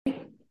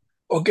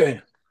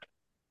Okay.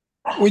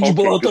 Which Okay,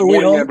 block good are we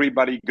morning, on?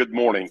 everybody. Good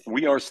morning.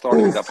 We are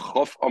starting Daf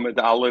Chof Amud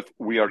Aleph.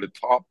 We are the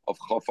top of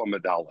Chof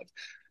Amud Aleph.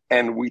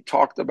 And we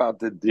talked about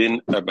the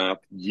din about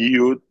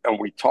Yiyud, and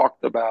we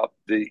talked about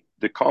the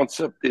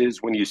concept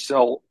is when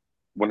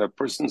a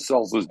person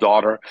sells his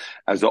daughter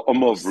as a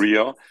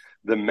Umavriya,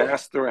 the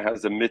master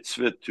has a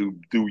mitzvah to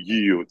do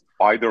Yiyud,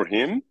 either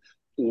him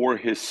or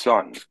his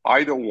son.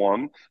 Either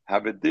one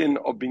have a din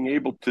of being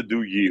able to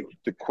do Yiyud.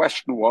 The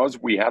question was,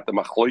 we had the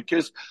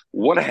Machloikis,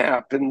 what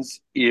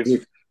happens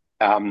if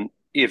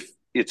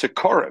it's a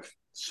karev?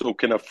 So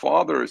can a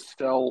father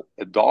sell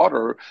a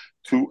daughter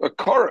to a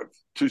karev,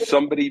 to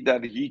somebody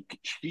that he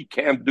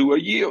can't do a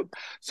yield?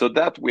 So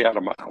that we had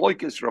a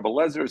machlokes. Rabbi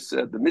Lezer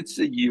said the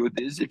mitzvah yield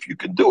is if you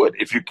can do it.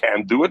 If you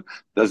can't do it,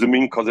 doesn't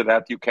mean because of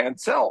that you can't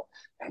sell.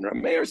 And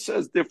Rameir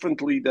says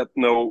differently that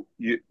no,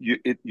 you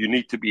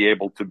need to be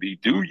able to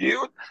do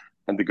yield.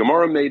 And the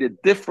Gemara made a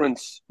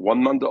difference,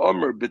 one manda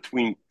omer,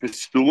 between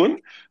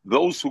pistulim,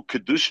 those who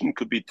Kidushin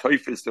could be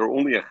teifis, they're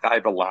only a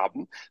chayv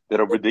aladen, that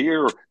over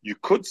there you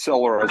could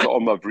sell her as a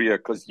omavriya,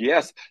 because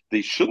yes,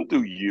 they shouldn't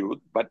do yud,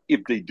 but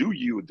if they do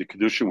yud, the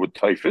Kidushin would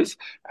teifis,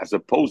 as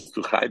opposed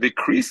to chayv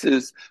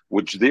creases,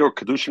 which their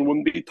Kidushin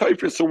wouldn't be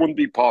teifis, or wouldn't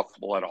be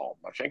possible at all.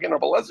 Mashenkin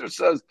Rabbi Lezer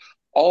says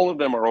all of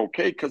them are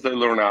okay because they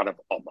learn out of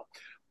Amma.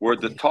 We're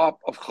at the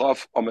top of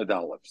Chaf Amud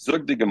Aleph.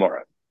 Zug the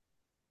Gemara.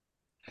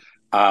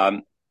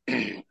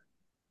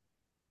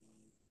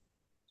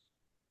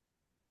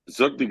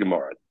 Zug the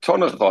Gemara.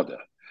 Tonachada.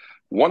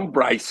 One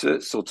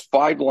brisa, so it's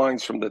 5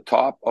 lines from the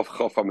top of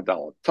Chaf Amud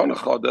Aleph.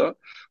 Tonachada.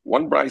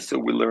 One brisa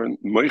we learn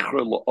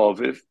Meicher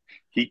La'aviv.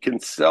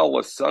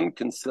 A son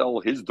can sell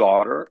his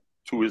daughter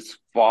to his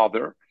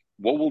father.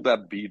 What will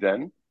that be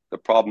then? The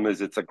problem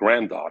is it's a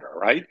granddaughter,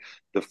 right?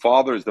 The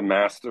father is the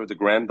master, the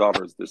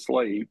granddaughter is the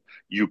slave.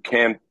 He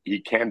can't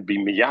be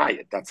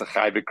miyayit. That's a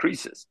chayve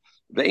krisis.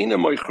 Ve'ena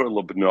Meicher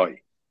L'bnoi.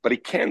 But he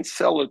can't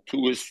sell it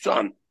to his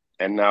son.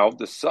 And now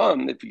the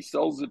son, if he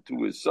sells it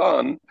to his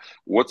son,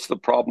 what's the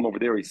problem over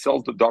there? He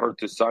sells the daughter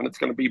to his son, it's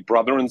going to be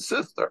brother and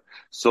sister.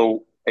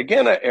 So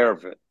again, a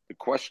ervit. The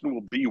question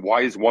will be,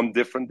 why is one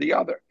different than the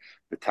other?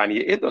 The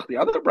Tanya Idach, the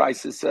other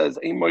brisa says,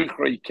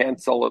 you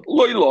can't sell it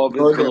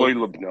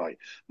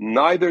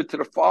neither to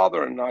the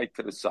father and neither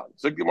to the son.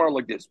 So Gemara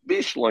like this,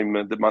 Bishloim,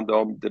 the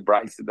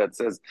brisa that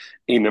says,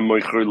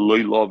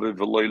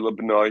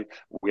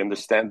 we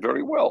understand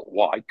very well.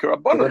 Why?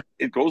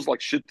 It goes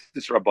like shit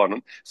this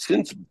rabbanon.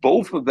 Since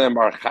both of them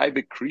are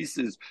chayvik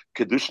creases,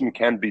 kedushin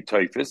can be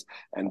teifis,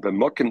 and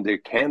b'mukim they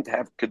can't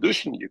have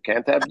kedushin. You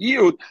can't have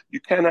yud. You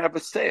can't have a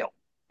sale.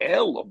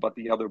 But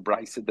the other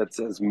brisa that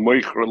says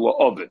meicher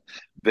la'ovid,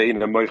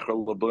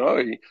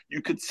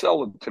 you could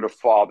sell it to the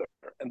father,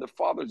 and the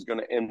father is going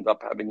to end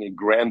up having a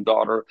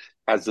granddaughter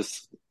as a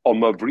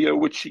mavriya,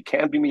 which she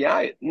can't be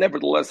miyayit.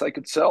 Nevertheless, I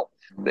could sell.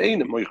 But he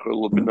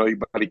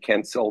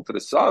can't sell to the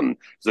son.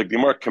 It's like the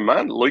Gemara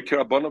command, according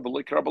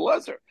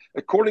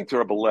to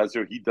Rabbi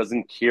Lezer, he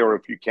doesn't care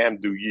if you can't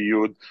do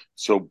yiyud,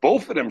 so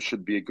both of them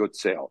should be a good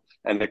sale.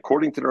 And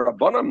according to the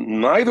Rabbanim,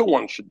 neither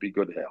one should be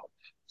good sale.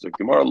 So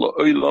Gemara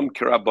lo'olam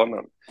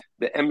k'Rabbanan.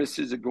 The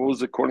emissaries it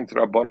goes according to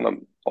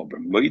Rabbanan. The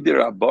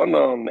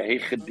Rabbanan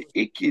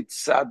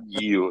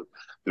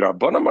are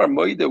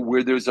moide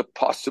where there's a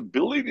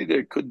possibility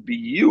there could be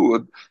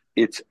yud.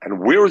 And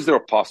where is there a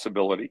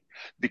possibility?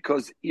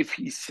 Because if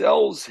he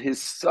sells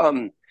his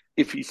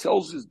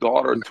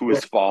daughter to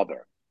his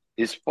father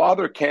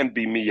can't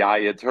be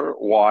miyayed her.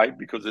 Why?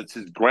 Because it's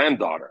his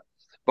granddaughter.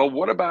 But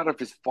what about if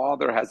his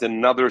father has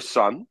another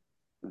son?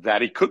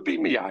 That he could be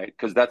miyayid,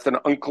 because that's an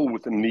uncle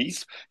with a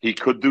niece, he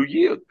could do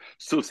yud.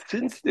 So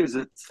since there's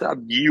a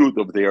tzad yud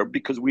over there,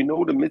 because we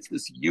know the mitzvah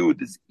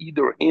yud is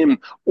either him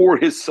or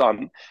his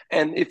son,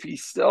 and if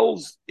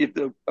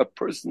a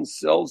person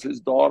sells his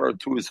daughter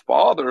to his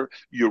father,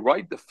 you're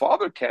right, the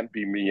father can't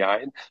be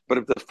miyayid, but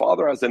if the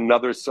father has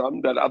another son,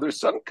 that other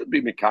son could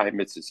be mikayim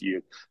mitzvah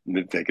yud.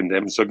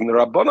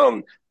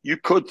 You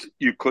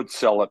could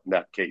sell it in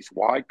that case.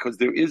 Why? Because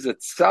there is a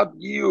tzad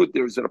yud,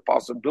 there's a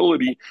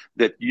possibility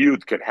that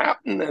yud could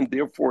happen, and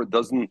therefore it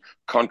doesn't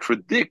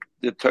contradict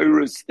the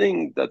Torah's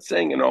thing that's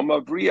saying an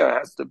Omavriya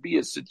has to be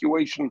a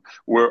situation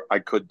where I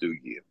could do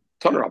yud.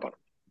 Ton Rabbanim.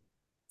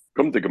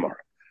 Come to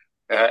Gemara.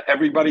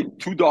 Everybody,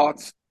 2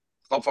 dots.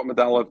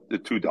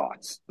 The 2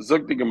 dots.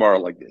 Zog the Gemara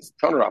like this.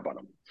 Ton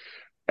Rabbanim.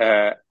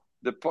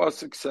 The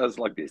pasuk says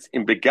like this: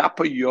 "In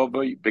begapa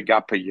yovay,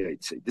 begapa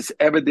yetze." This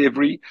Ebed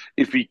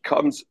if he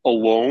comes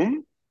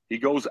alone, he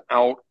goes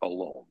out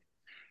alone.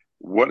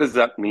 What does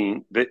that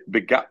mean?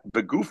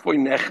 Begufay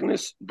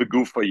nechnes,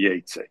 begufay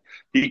yetze.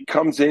 He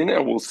comes in,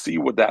 and we'll see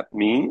what that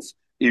means.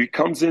 If he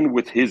comes in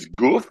with his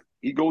guf,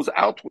 he goes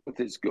out with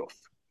his guf.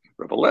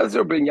 Rabbi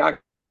Lezer ben Yaakov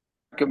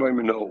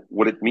know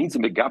what it means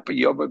in Begapa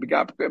Yova,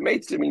 Begapa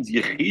Meitze means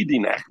Yechidi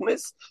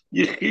Nechnes,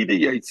 Yechidi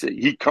Yetze.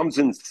 He comes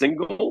in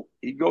single,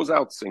 he goes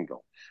out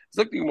single. It's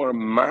like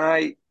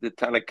the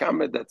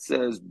Tanakama that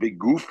says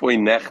Begufoy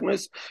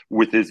Nechnes,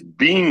 with his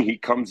being he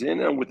comes in,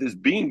 and with his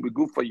being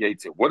Begufoy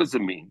Yetze. What does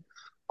it mean?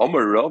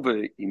 Amar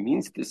Rava, he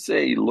means to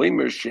say,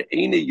 Loimer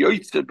she'ene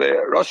yoytze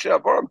be'rasha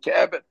avaram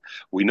ke'eved.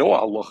 We know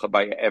halacha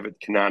by Eved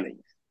Kanani.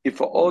 If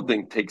a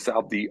Odin takes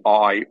out the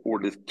eye or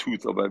the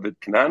tooth of Eved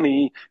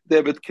Kanani,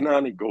 the Eved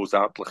Kanani goes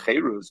out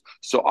l'cherus.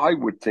 So I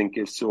would think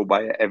if so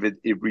by Eved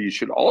Ivri, you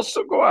should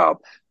also go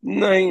out.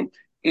 Nine.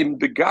 In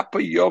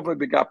begapa yova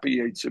begapa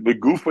yetze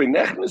begufa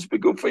nechnes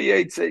begufa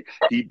yetze,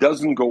 he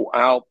doesn't go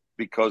out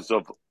because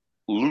of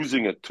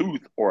losing a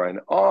tooth or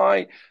an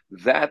eye.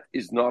 That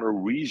is not a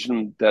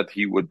reason that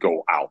he would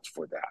go out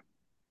for that.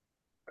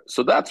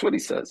 So that's what he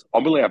says.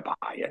 Omele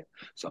Abaye.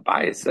 So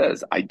Abaye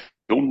says, I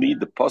don't need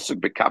the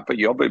pasuk bekapa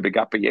yobe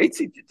begapa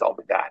yetzi to tell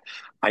me that.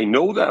 I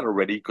know that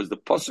already because the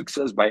pasuk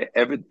says by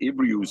Eved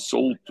Ivri who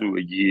sold to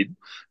a yid,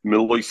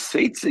 miloi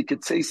seitze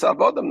ketzei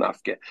savadam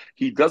nafke.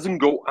 He doesn't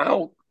go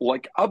out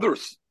like other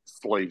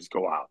slaves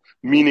go out.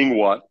 Meaning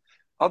what?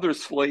 Other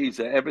slaves,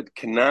 Eved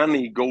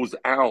Kanani goes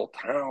out.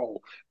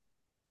 How?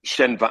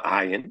 Shen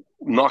va'ayin,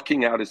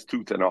 knocking out his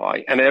tooth and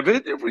eye, and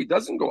Eved Ivri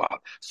doesn't go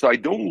out. So I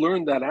don't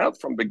learn that out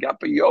from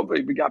Begapa Yove,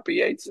 Begapa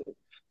Yetze.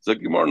 So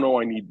Gemara,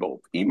 no, I need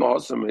both.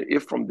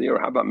 If from there,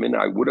 Havamina,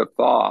 I would have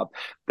thought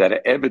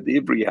that Eved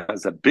Ivri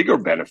has a bigger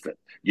benefit.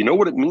 You know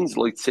what it means?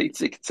 Like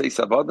Eved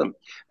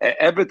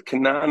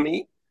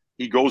Kanani,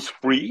 he goes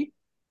free,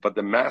 but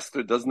the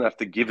master doesn't have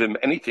to give him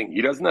anything.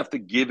 He doesn't have to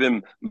give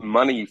him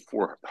money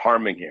for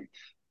harming him.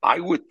 I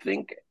would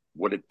think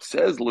what it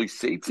says, is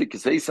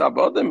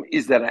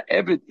that a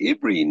Eved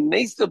Ivri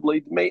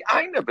nestableid may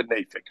aina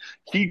benefik.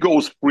 He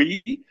goes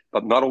free,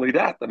 but not only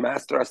that, the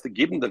master has to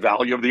give him the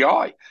value of the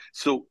eye.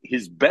 So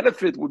his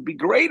benefit would be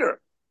greater.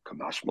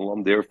 Kamash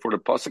Malam, therefore, the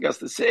pasuk has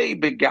to say,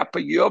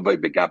 begapa yovai,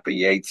 begapa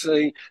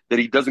yetze, that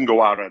he doesn't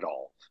go out at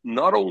all.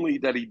 Not only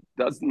that he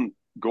doesn't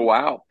go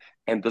out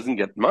and doesn't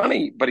get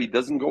money, but he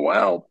doesn't go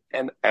out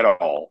and at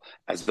all,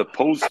 as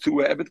opposed to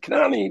Eved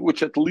Kanani,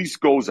 which at least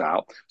goes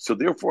out. So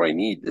therefore, I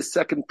need the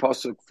second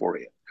pasuk for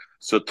it.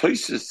 So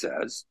Tosfos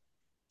says,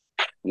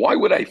 why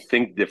would I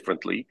think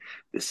differently?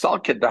 The Sal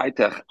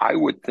Kedaitach, I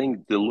would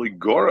think the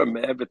Ligora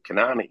Eved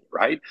Kanani,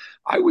 right?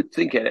 I would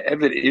think an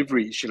Eved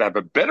Ivri should have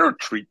a better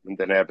treatment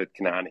than Eved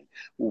Kanani.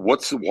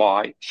 What's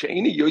why?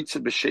 She'eni Yoitze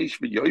B'Sheish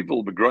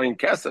V'Yovel B'Groyin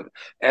Kesef.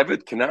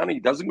 Eved Kanani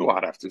doesn't go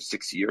out after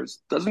 6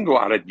 years, doesn't go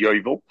out at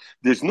Yovel.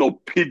 There's no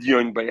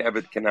pidyon by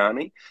Eved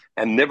Kanani,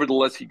 and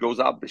nevertheless he goes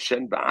out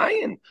B'Shen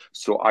B'Ayin.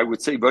 So I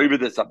would say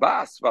V'Oived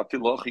Abbas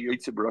V'Atiloch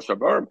Yoitze B'Rosh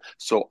Habarim.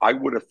 So I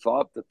would have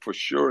thought that for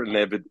sure an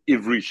Eved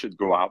Ivri should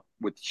go out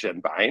with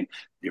Shen B'Ayin.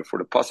 Therefore,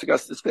 the pasuk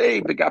has to say,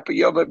 "Begapa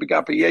Yova,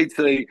 Begapa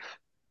Yetze."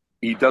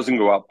 He doesn't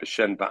go out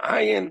b'Shen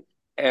B'Ayin,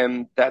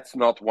 and that's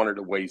not one of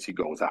the ways he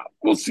goes out.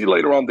 We'll see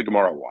later on the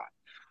Gemara why.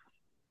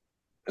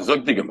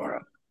 Zog the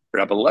Gemara.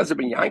 Rabbi Lezer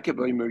ben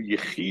Yankov Omer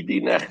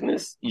Yechidi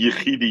Nechnes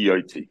Yechidi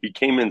Yotzi. He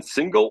came in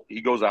single,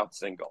 he goes out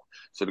single.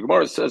 So the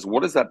Gemara says,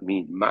 what does that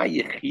mean? Ma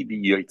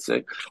Yechidi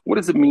Yotzi. What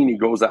does it mean he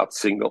goes out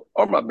single?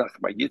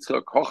 This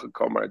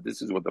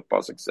is what the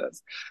pasuk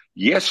says.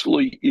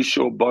 Yeshli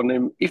Isho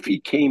Banim. If he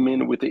came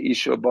in with the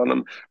Isho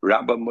Banim,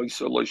 Rabbi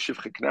Moisa Lo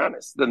Shivche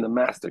Kananis, then the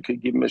master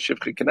could give him a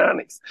Shivche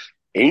Kananis.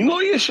 Ein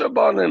Lo Isho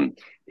Banim.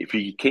 If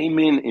he came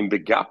in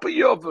Begapa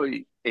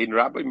Yovai, in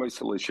Rabbi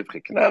Moisel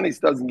Shivche Kananis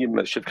doesn't give him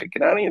a Shivche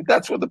Kanani, and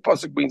that's what the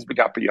pasuk means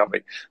Begapa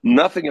Yovai.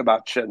 Nothing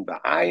about Shen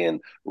Ba'ayin,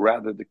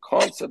 rather the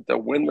concept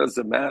that when does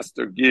the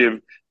master give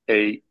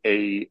a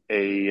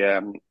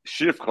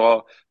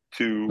Shivcha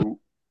to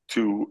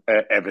Eved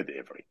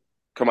Ivri.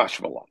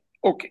 Kamash Malam.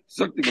 Okay,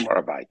 Zok the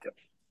Gemara Baita.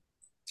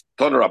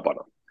 Ton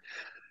Rabbanon.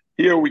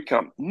 Here we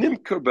come.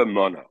 Nimker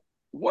b'mana.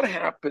 What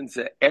happens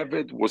if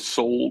Eved was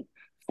sold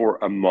for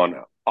a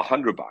mana,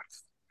 $100?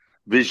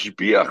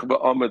 Vishbiach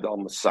ba'amad al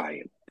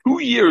Messiah. 2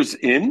 years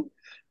in,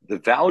 the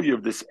value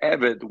of this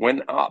Eved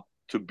went up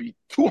to be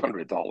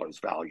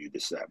 $200 value,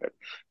 this Eved.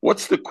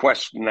 What's the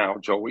question now,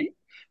 Joey?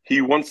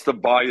 He wants to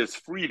buy his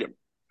freedom.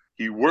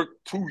 He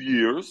worked 2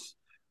 years.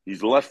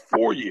 He's left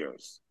 4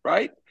 years,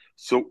 right?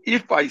 So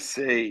if I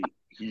say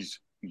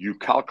you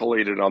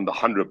calculate it on the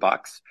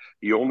 $100,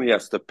 he only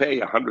has to pay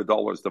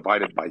 $100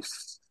 divided by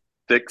six,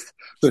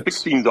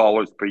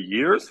 $16 per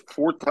year.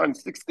 4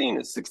 times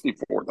 16 is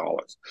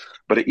 $64.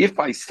 But if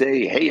I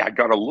say, hey, I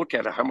got to look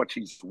at how much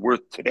he's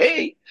worth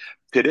today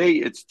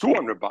it's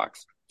 $200.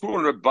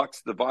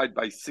 $200 divided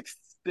by 6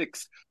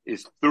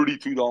 is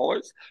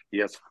 $32. He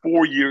has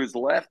 4 years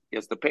left. He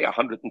has to pay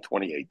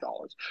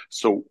 $128.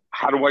 So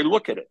how do I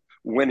look at it?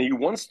 When he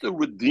wants to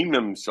redeem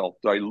himself,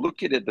 do I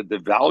look at it at the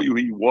value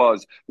he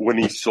was when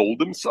he sold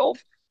himself,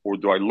 or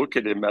do I look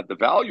at him at the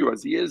value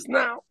as he is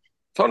now?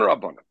 How do I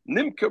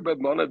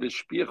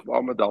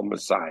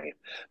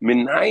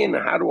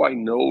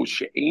know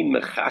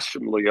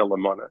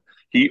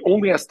he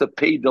only has to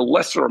pay the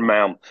lesser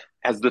amount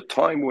as the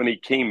time when he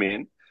came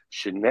in?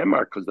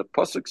 Because the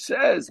pasuk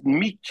says,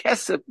 "Mi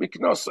kesef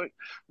miknosei."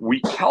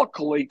 We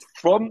calculate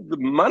from the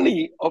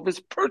money of his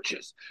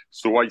purchase.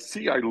 So I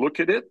look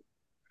at it,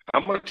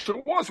 how much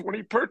it was when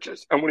he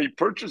purchased. And when he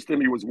purchased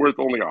him, he was worth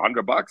only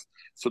 $100.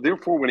 So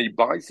therefore, when he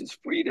buys his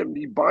freedom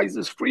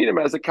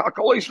as a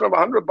calculation of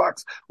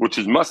 $100, which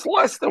is much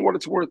less than what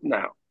it's worth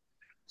now.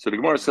 So the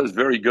Gemara says,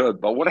 very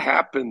good. But what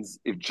happens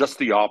if just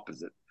the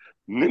opposite?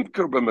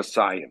 Nimker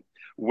b'Masayim.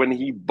 When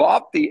he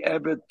bought the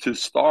Eved to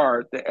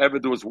start, the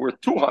Eved was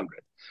worth 200.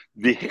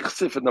 The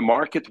Hichsif in the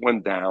market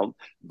went down,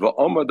 the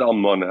Omad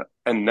al-Mona,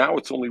 and now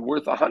it's only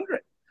worth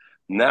 100.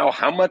 Now,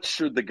 how much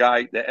should the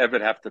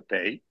Eved have to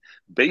pay?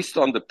 Based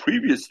on the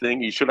previous thing,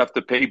 he should have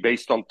to pay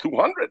based on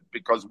 200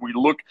 because we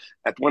look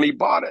at when he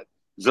bought it.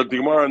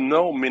 Zogdimara,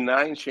 no,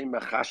 minayin shem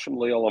mechashim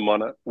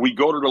le'alamana. We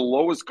go to the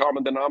lowest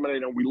common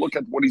denominator and we look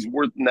at what he's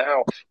worth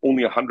now,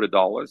 only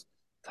 $100.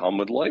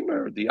 Talmud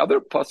Leimer, the other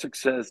pasuk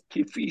says,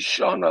 Kifi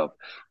Shanav,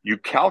 you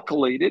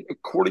calculate it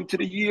according to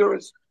the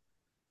years.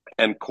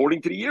 And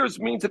according to the years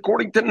means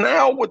according to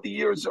now what the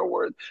years are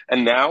worth.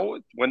 And now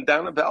it went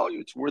down in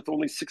value. It's worth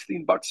only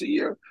 $16 a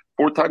year.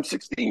 4 times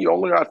 16, you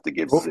only have to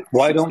give 64.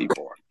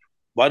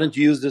 Why don't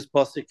you use this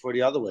pasuk for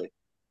the other way?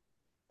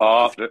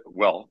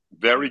 Well,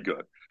 very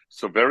good.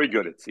 So very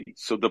good, Itzi.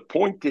 So the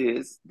point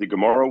is, the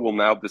Gemara will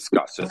now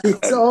discuss it.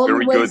 It's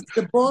always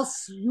the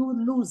boss, you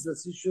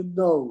losers, you should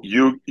know.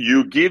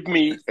 You give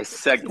me a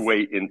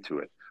segue into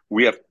it.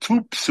 We have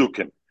 2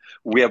 psukim.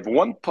 We have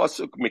one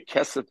pasuk,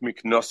 Mikesef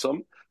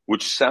Miknosam,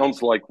 which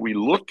sounds like we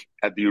look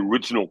at the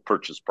original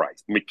purchase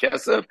price.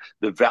 Mikesef,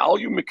 the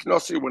value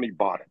Miknosam when he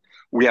bought it.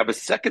 We have a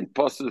second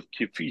pasuk,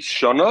 Kifi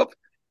Shanav,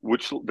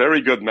 which,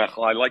 very good,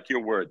 Mechel. I like your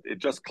word. It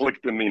just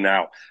clicked in me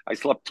now. I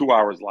slept 2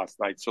 hours last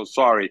night, so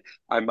sorry.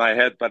 I'm my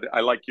head, but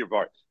I like your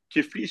word.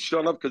 Kifi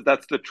Shanav, because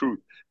that's the truth.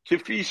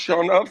 Kifi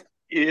Shanav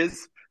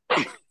is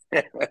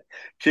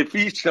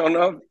Kifi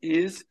Shanav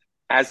is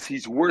as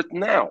he's worth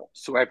now.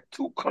 So I have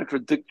 2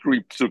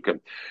 contradictory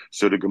psukim.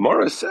 So the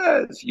Gemara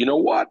says, you know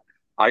what?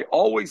 I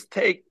always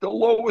take the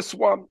lowest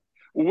one.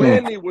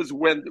 When it was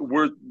worth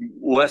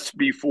less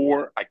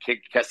before, I can't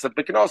kesef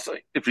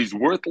b'knosai. If he's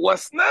worth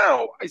less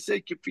now, I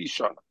say kifi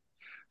shana.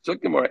 So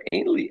Gemara,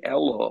 ainli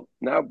elo.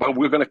 Now, but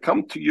we're going to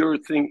come to your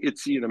thing,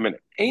 Itzi, in a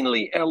minute.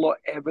 Ainli elo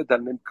eved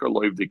animker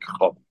loiv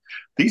dikchov.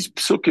 These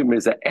psukim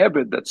is an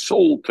eved that's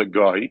sold to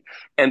guy,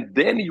 and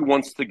then he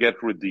wants to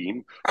get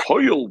redeemed.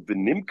 Hoyel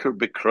v'nimker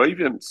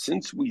b'kroivim.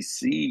 Since we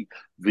see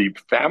the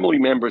family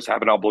members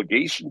have an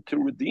obligation to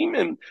redeem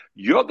him,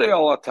 yodei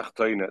al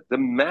tachtoina. The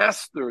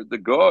master, the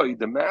guy,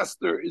 the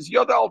master is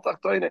yodei al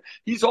tachtoina.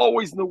 He's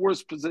always in the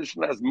worst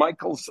position, as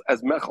Mechel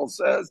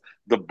says.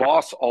 The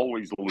boss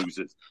always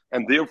loses,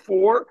 and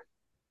therefore,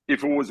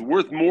 if it was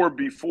worth more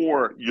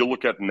before, you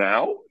look at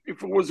now.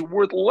 If it was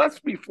worth less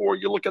before,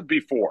 you look at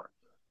before.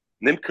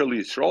 How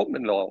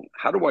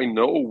do I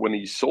know when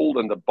he's sold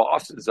and the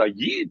boss is a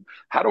yid?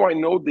 How do I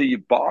know the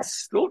boss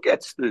still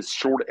gets this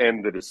short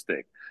end of the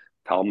stick?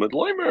 Talmud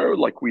Leimer,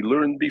 like we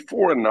learned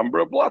before, a number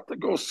of blata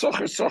goes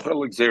socher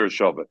l'gzeir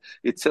shava.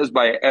 It says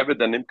by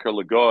Eved and Imker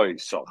l'goy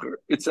socher.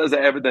 It says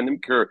Eved and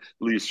Imker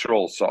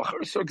l'Yisrael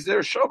socher. So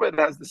gzeir shava, it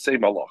has the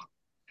same halach.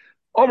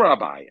 Omer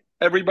Abaye.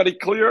 Everybody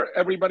clear?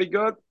 Everybody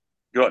good?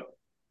 Good.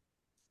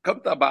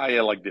 Come to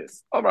Abaye like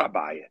this. Omer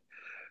Abaye.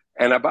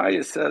 And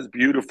Abaye says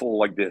beautiful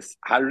like this.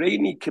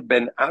 Hareini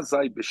keben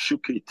azai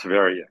b'shuki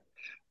Tveria.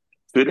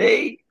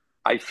 Today,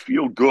 I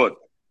feel good.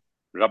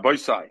 Rabbi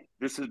Sai,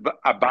 this is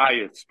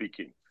Abaye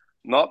speaking,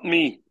 not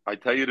me. I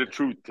tell you the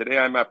truth. Today,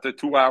 I'm after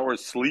 2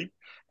 hours sleep,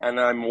 and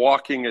I'm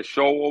walking a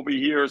show over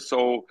here,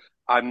 so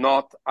I'm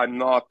not in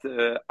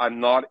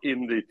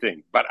the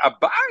thing. But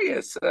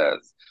Abaye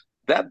says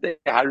that the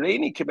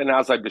Hareini keben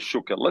azai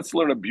b'shuka. Let's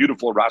learn a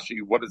beautiful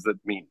Rashi. What does it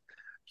mean?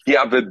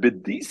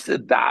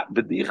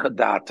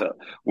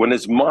 When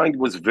his mind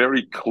was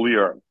very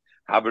clear,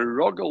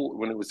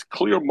 when it was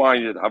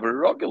clear-minded,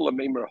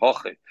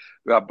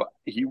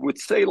 he would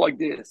say like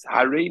this,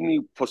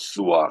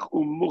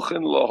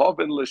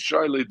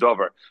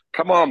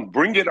 come on,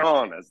 bring it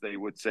on, as they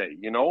would say.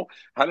 You know,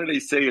 how do they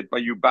say it by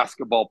you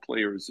basketball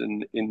players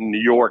in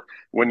New York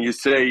when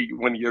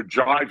you're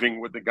driving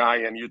with the guy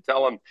and you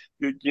tell him,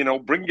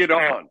 bring it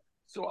on.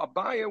 So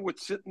Abaye would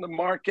sit in the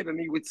market and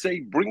he would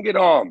say, bring it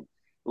on.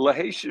 I'll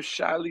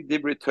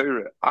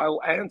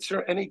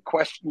answer any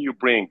question you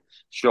bring.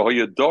 He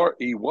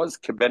was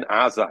Ben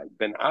Azai.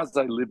 Ben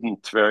Azai lived in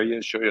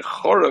Tveria.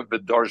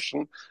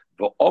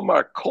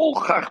 Omar Kol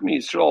Chachmi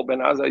Yisrael. Ben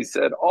Azai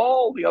said,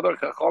 all the other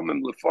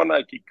Chachamim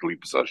Lefonai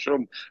Kiklipus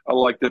Hashem are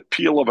like the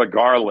peel of a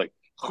garlic.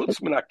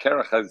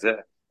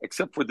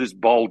 Except for this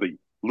baldy.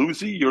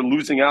 Lucy, you're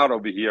losing out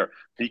over here.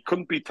 He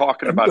couldn't be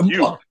talking about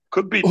you.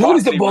 Could be. Who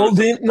is the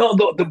baldy? No,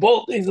 the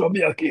baldy is Rabbi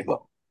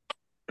Akiva.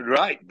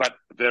 Right, but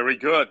very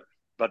good.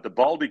 But the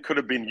baldy could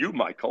have been you,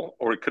 Michael,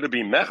 or it could have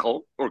been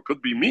Mechel, or it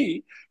could be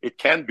me. It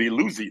can be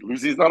Lucy.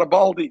 Lucy's not a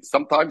baldy.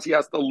 Sometimes he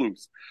has to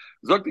lose.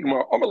 So what did the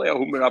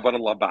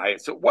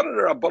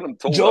Rabbanim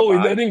told Joey,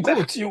 that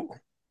includes you.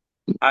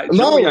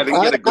 Joey, I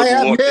didn't get a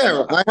good look.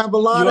 Hair. I have a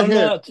lot of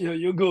hair.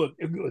 You're good.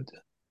 You're good.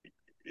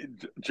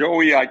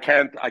 Joey, I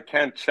can't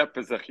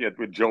chepezach yet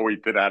with Joey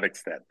to that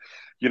extent.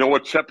 You know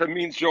what chepe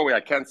means, Joey? I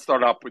can't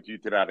start up with you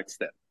to that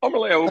extent.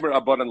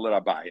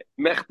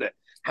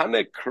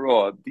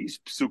 Hanekra, these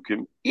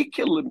psukim,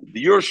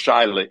 your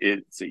shaila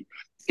itzi,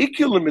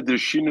 ikilim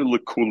medeshinu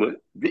lekula,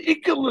 the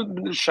ikilim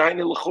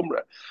medeshinu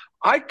lechumra.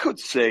 I could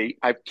say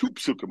I have two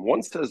psukim.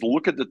 One says,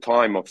 look at the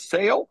time of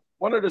sale.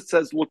 One of it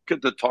says, look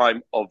at the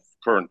time of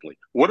currently.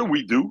 What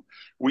do?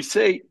 We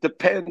say,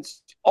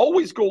 depends.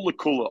 Always go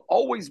lekula.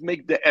 Always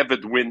make the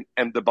Eved win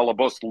and the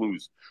balabas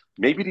lose.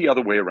 Maybe the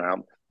other way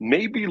around.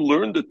 Maybe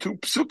learn the two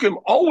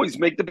psukim. Always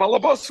make the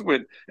balabas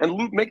win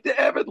and make the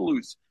Eved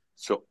lose.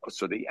 So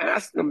they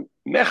asked them,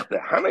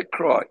 Mechta,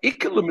 Hanakra,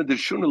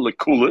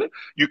 lekula.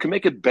 You can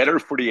make it better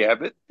for the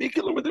Eved.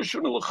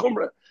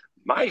 Lechumra.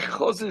 My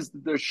chaz is the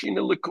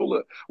Darshina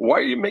Lekula. Why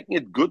are you making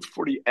it good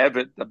for the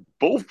Eved that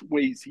both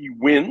ways he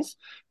wins?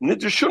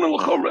 Nidrshuna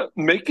Lechumra.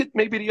 Make it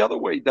maybe the other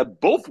way, that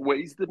both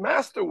ways the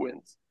master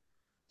wins.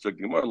 So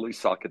Gemara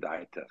Loisal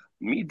Kedaita.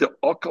 Mi de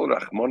Okal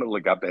Rachmana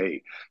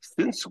Legabei.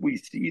 Since we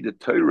see the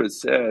Torah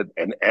said,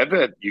 an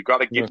Eved, you got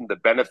to give him the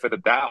benefit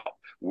of doubt.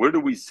 Where do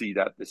we see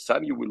that? The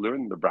Sanya we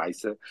learn in the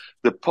Brisa.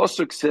 The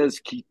Pasuk says,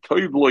 Ki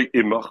toiv loy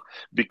imach,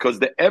 because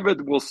the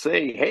Eved will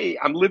say, hey,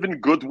 I'm living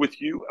good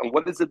with you. And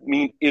what does it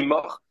mean,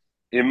 imach?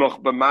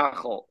 Imach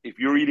b'machal. If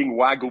you're eating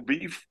wagyu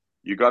beef,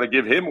 you got to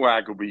give him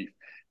wagyu beef.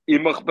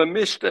 Imach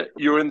b'mishta.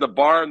 You're in the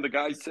bar and the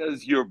guy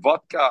says, your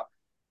vodka,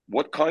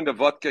 what kind of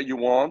vodka you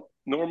want?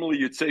 Normally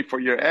you'd say for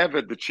your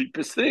Eved, the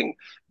cheapest thing.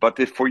 But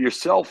if for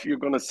yourself, you're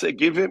going to say,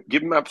 give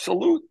him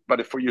absolute. But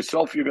if for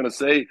yourself, you're going to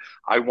say,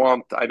 I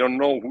don't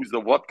know who's the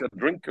vodka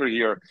drinker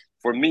here.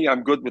 For me,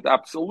 I'm good with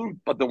absolute.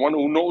 But the one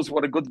who knows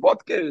what a good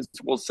vodka is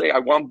will say, I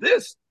want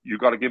this. You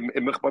got to give him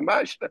imich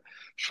b'mashta.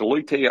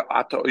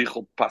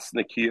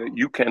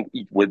 You can't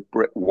eat with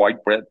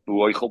white bread,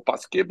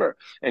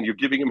 and you're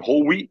giving him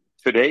whole wheat.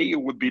 Today,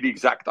 it would be the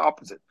exact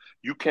opposite.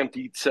 You can't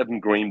eat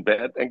 7-grain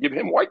bread and give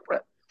him white bread.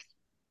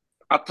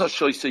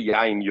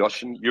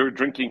 You're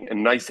drinking a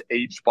nice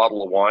aged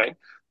bottle of wine.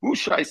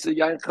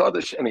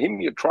 And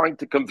him you're trying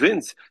to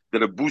convince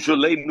that a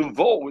Beaujolais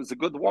Nouveau is a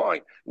good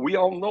wine. We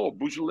all know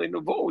Beaujolais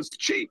Nouveau is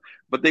cheap,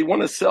 but they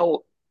want to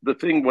sell the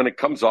thing when it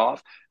comes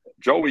off.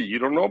 Joey, you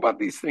don't know about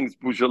these things,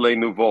 Beaujolais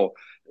Nouveau.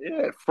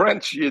 Yeah,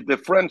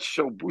 the French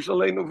show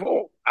Beaujolais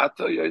Nouveau.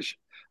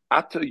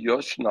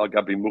 You're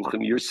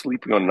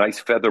sleeping on nice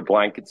feather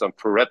blankets on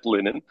ferret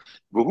linen.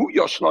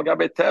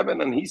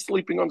 And he's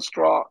sleeping on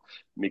straw.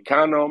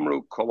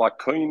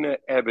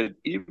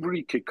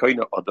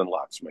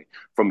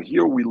 From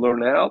here we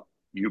learn out,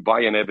 you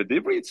buy an Eved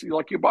Ivri, it's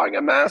like you're buying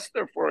a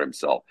master for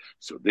himself.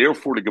 So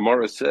therefore the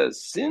Gemara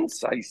says,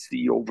 since I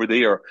see over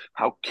there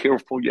how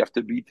careful you have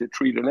to be to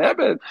treat an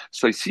Eved,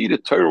 so I see the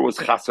Torah was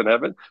Chas an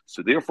Eved,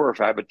 so therefore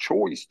if I have a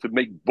choice to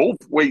make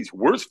both ways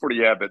worse for the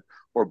Eved,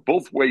 or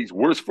both ways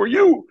worse for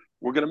you,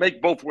 we're going to make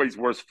both ways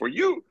worse for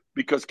you,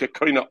 because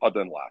Kekoina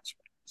Adan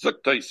Latzmai.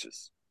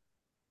 Zuktaisis.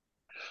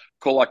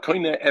 Kol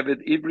Akoina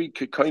Eved Ivri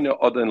Kekoina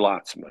Adan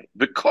Latzmai.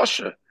 The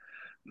kosher.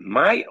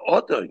 My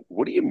other,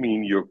 what do you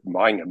mean you're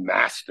buying a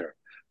master?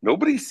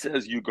 Nobody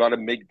says you got to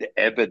make the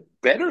Eved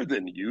better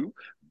than you.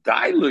 You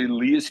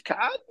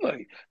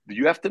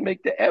have to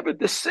make the Eved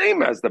the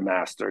same as the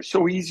master.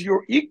 So he's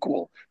your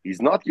equal.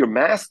 He's not your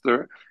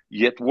master.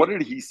 Yet what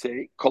did he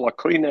say?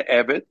 Kolakoina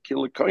Eved,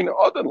 kilakoina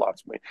Adan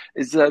Latzmai.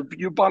 Is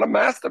you bought a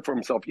master for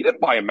himself. You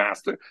didn't buy a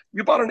master.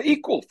 You bought an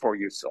equal for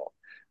yourself.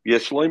 The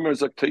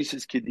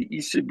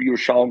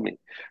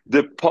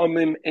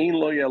pomim ein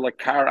lo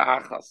yelakar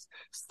achas.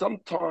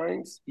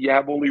 Sometimes you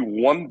have only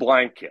one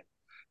blanket.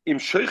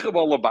 If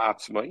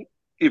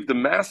the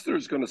master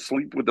is going to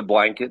sleep with the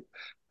blanket,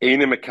 he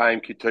won't be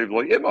mekayim kitov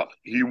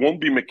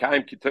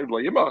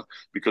lo imach,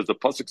 because the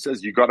pasuk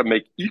says you got to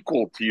make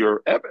equal to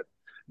your Eved.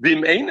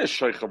 And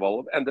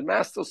the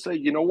master will say,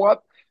 you know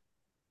what?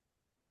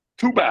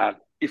 Too bad.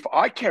 If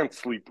I can't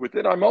sleep with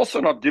it, I'm also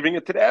not giving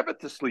it to the Eved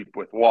to sleep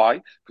with.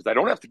 Why? Because I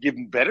don't have to give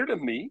him better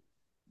than me.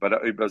 But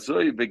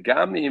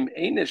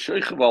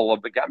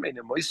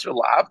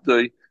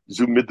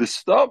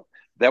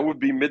that would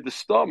be mid the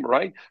stum,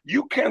 right?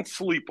 You can't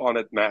sleep on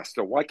it,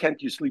 master. Why can't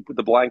you sleep with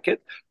the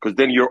blanket? Because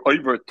then you're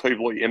over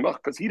Tovloi Imach,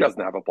 because he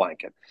doesn't have a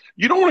blanket.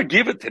 You don't want to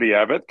give it to the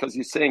Eved because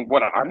you're saying,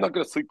 what, I'm not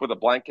going to sleep with a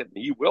blanket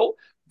and he will?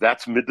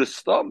 That's mid the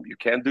stum. You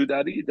can't do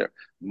that either.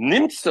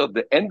 Nimsa,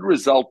 the end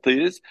result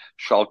is,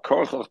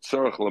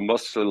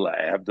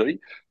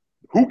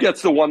 who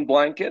gets the one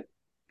blanket?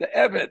 The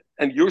Eved.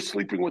 And you're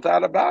sleeping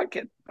without a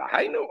blanket.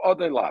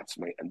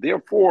 And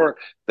therefore,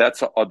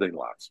 that's a Adei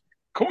Latzmai.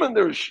 Come in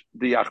there,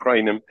 the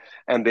Achrayim,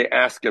 and they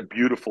ask a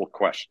beautiful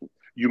question.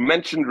 You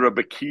mentioned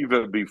Rabbi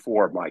Kiva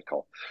before,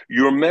 Michael.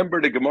 You remember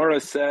the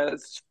Gemara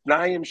says,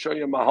 and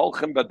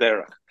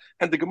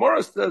the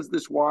Gemara says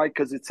this why?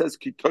 Because it says,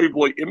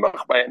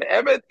 imach, by an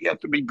Eved, you have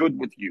to be good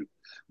with you.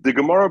 The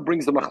Gemara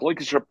brings the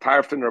Machlokes Reb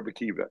Tarfon and Rabbi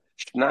Kiva.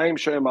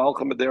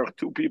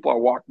 Two people are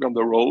walking on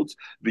the roads.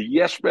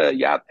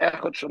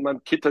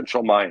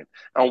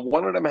 And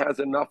one of them has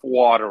enough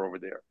water over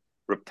there.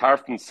 Reb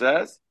Tarfon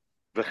says,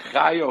 you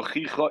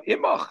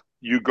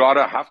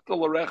gotta have to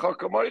l'recha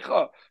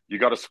kamoicha. You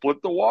gotta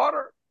split the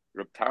water.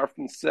 Reb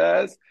Tarfon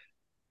says,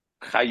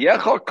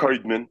 chayecha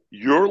koidman.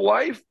 Your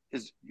life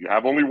is, you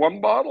have only one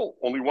bottle.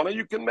 Only one of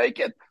you can make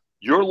it.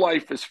 Your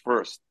life is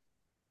first.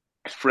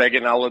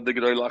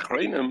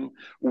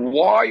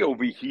 Why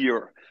over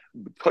here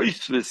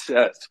Tosfos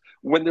says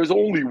when there's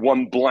only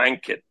one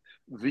blanket,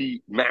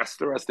 the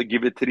master has to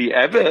give it to the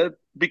Eved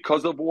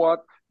because of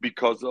what?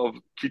 Because of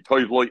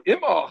Kitoiv Lo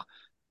Imach.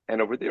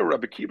 And over there,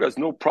 Rabbi Kiva has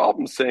no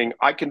problem saying,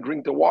 I can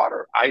drink the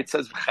water. It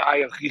says,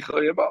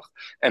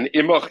 and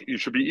Imach, you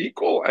should be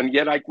equal, and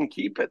yet I can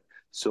keep it.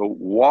 So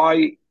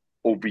why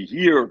over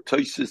here,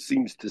 Tosfos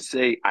seems to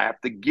say, I have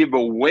to give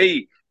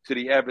away to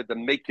the Eved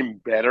and make him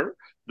better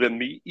than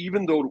me,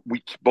 even though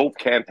we both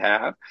can't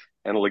have.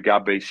 And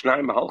legabe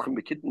shnaim halchem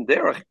b'kitten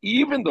derech,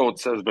 even though it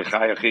says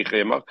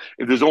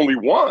if there's only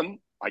one,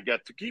 I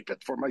get to keep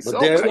it for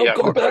myself. But No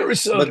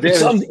comparison. But It's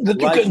something that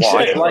you can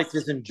share. Life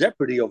is in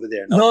jeopardy over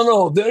there.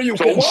 No, there you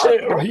can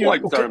share. Both Here lives you are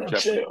in cannot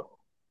jeopardy. share.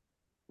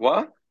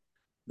 What?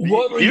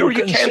 Here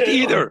you can't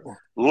either.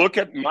 Look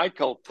at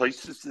Michael.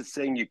 Tosfos is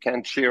saying you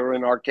can't share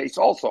in our case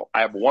also.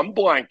 I have one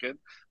blanket.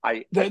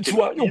 That's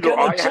why you either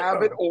cannot I share.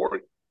 have it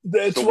or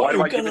That's so why why do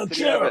you I give it cannot to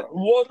share. the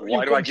Eved?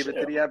 Why do I give it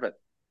to the Eved?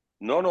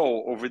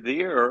 No, over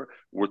there,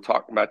 we're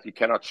talking about you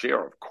cannot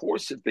share. Of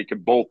course, if they can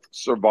both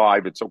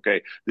survive, it's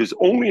okay. There's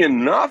only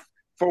enough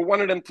for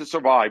one of them to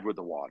survive with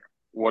the water.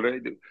 What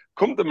do?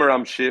 Come to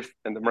Maram Shif,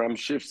 and the Maram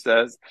Shif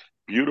says,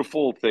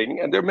 beautiful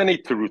thing, and there are many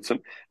terutzim,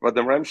 but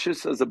the Maram Shif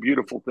says a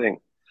beautiful thing.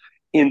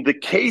 In the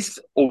case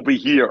over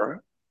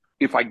here,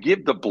 if I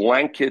give the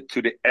blanket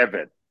to the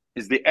Eved,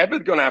 is the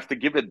Eved going to have to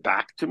give it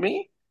back to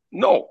me?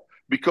 No.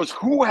 Because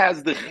who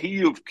has the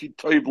chiyuv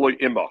kitoiv lo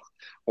imach?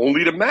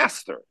 Only the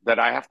master, that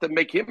I have to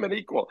make him an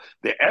equal.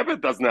 The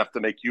Eved doesn't have to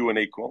make you an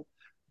equal.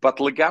 But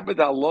legabed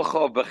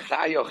alocha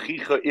v'chaya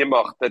chicha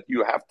imach, that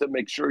you have to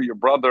make sure your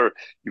brother,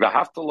 you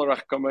have to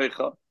l'rach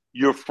kamecha,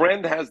 your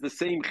friend has the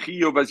same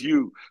chiyuv as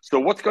you. So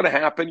what's going to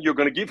happen? You're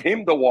going to give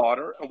him the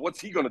water, and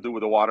what's he going to do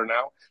with the water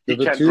now? He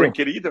can't drink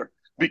it either,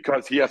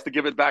 because he has to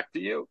give it back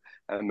to you.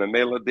 And the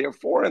Mela,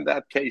 therefore, in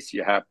that case,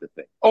 you have the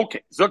thing.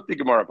 Okay, Zok the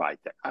Gemara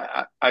Vayte.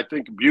 I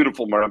think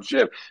beautiful Maram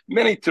Shiv.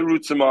 Many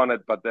terutzim on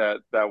it, but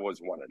that was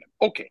one of them.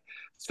 Okay,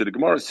 so the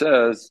Gemara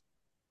says,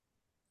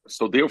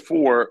 so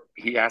therefore,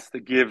 he has to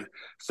give.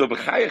 So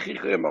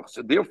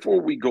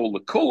therefore, we go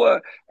Lakula,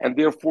 and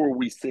therefore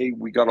we say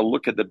we got to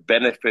look at the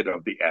benefit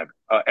of the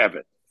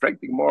Eved.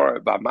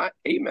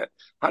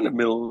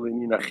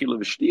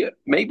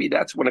 Maybe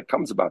that's when it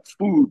comes about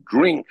food,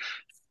 drink.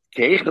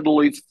 So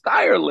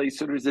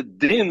there's a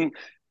din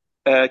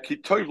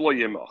kitoiv lo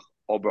yimach.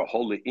 Over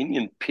holy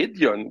Indian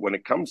pidyon, when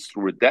it comes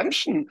to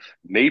redemption,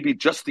 maybe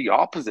just the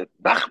opposite.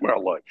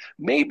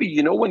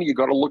 Maybe, when you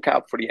got to look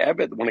out for the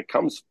Eved, when it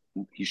comes,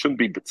 he shouldn't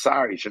be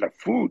bitzar, he should have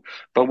food.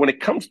 But when it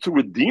comes to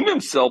redeem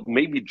himself,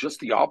 maybe just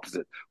the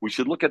opposite. We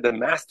should look at the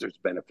master's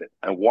benefit.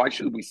 And why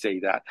should we say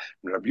that?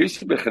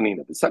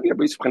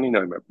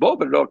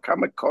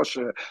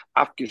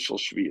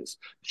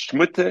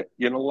 Shmita,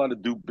 you're not allowed to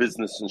do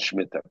business in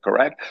Shmita,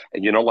 correct?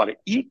 And you're not allowed to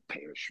eat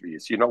pear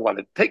shvius. You're not allowed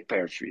to take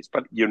pear shvius,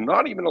 but you're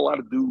not even allowed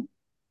to do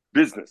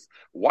business.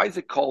 Why is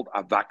it called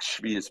avak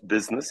shvius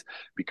business?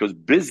 Because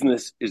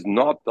business is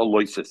not the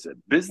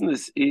loisasid.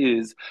 Business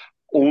is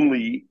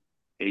only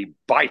a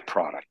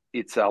byproduct.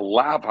 It's a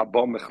lav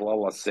haba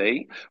mechlal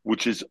asay,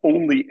 which is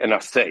only an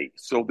asay.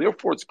 So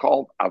therefore, it's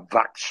called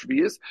avak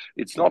shvius.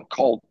 It's not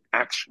called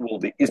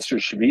the Isser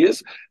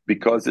Shvius,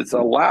 because it's a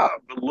lav.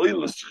 We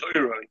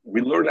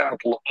learn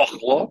out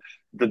la'achla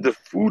that the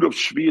food of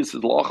Shvius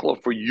is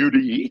la'achla for you to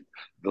eat.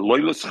 The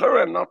loyla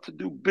schara not to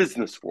do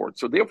business for it.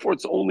 So therefore,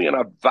 it's only an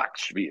avak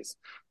Shvius.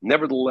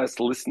 Nevertheless,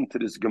 listen to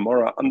this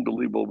Gemara.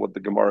 Unbelievable what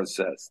the Gemara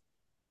says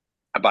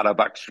about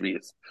avak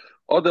Shvius.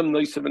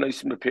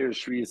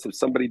 If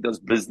somebody does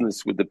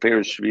business with the pair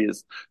of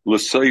shvius,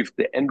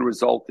 the end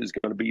result is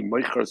going to be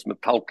meichras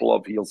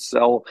metaltalov. He'll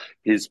sell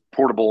his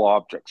portable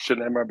objects.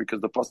 Shenemar,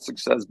 because the pasuk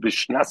says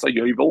bishnasa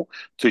yovel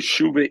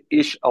teshuve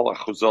ish ala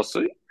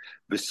chuzasi.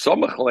 The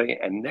samachle,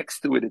 and next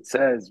to it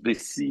says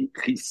v'si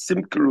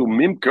chisimkeru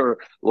mimker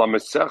la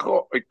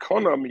mesecho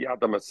ekona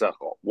miyad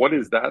mesecho. What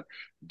is that?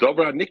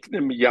 Dobra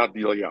nikne miyad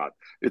yad.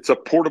 It's a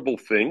portable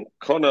thing.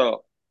 Kona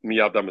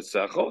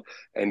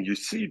and you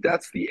see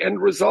that's the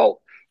end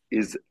result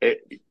is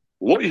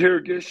loy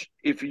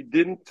if he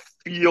didn't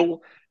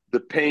feel the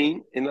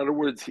pain. In other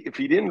words, if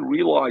he didn't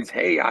realize,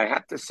 hey, I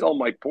had to sell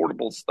my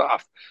portable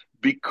stuff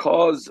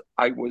because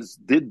I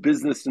did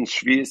business in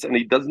Shvius, and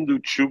he doesn't do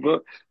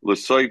tshuva,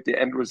 l'soiv, the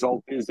end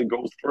result is it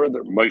goes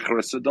further.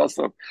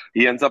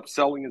 He ends up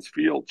selling his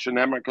field.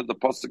 Shenemar, because the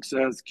pasuk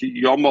says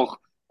ki yomoch.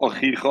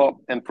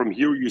 And from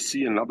here you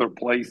see another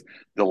place,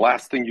 the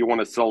last thing you want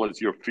to sell is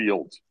your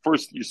fields.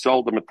 First you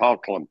sell the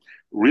metalkalim.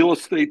 Real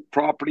estate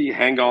property,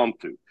 hang on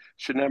to.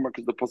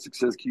 Because the pasuk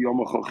says,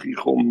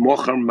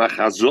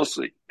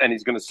 and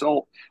he's going to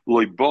sell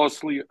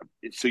loibosli.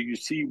 So you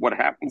see what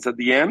happens at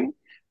the end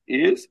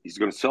is he's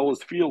going to sell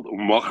his field. He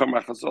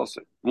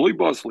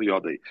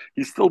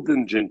still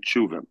didn't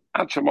tshuva.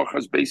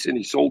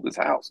 He sold his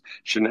house.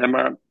 He's going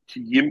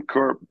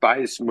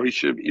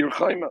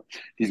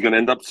to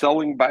end up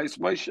selling Bais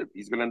Moshev.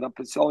 He's going to end up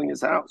selling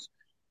his house.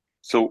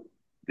 So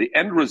the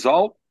end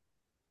result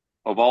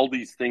of all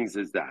these things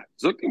is that?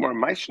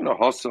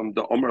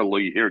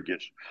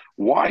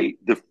 Why?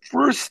 The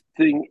first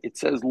thing it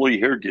says loy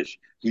hirgish,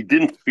 he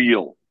didn't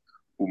feel.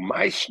 And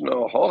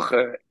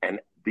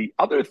the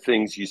other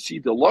things you see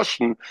the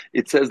lashon,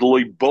 it says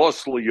loy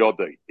bos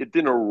loyode. It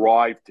didn't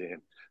arrive to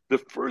him. The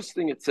first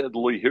thing it said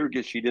loy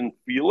hirgish, he didn't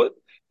feel it.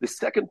 The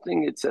second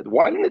thing it said,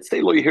 why didn't it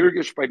say loy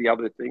hirgish by the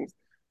other things?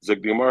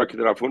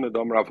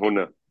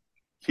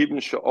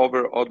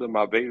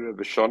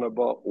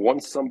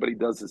 Once somebody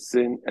does a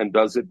sin and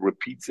does it,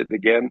 repeats it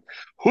again,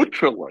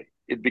 hutraloi,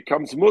 it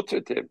becomes mutter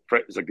to him.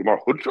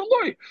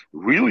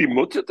 Really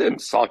mutter to him?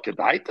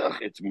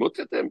 It's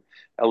mutter to him.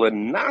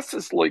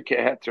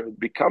 It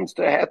becomes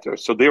to heter.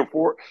 So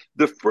therefore,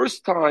 the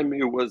first time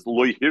it was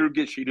loy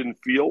hirgish, he didn't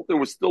feel. There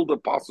was still the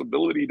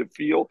possibility to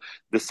feel.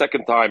 The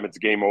second time, it's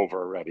game over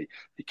already.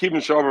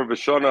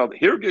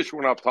 Hirgish,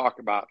 we're not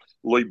talking about.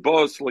 Loy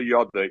bos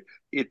loyode.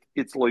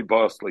 It's loy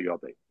bos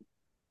loyode.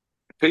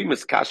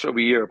 Famous kasha over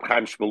here,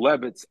 Chaim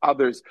Shmulevitz,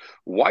 others.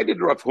 Why did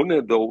Rav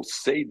Huna though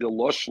say the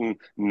lashon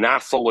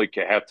nasaloi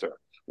keheter?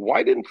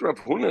 Why didn't Rav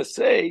Huna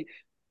say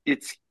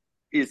it's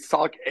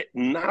nasaloi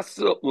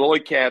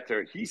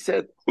keheter? He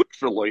said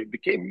hutraloi, it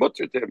became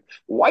mutter to him.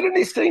 Why didn't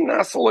he say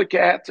nasaloi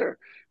keheter?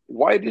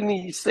 Why didn't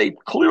he say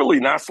clearly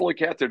nasaloi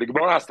keheter? The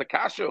Gemara asked the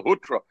kasha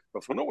hutra.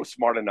 Rav Huna was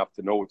smart enough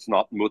to know it's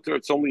not mutter.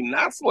 It's only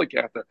nasaloi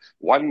keheter.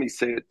 Why didn't he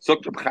say it?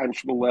 Zok Chaim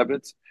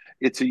Shmulevitz.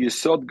 It's a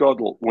yesod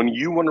gadol. When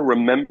you want to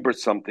remember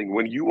something,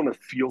 when you want to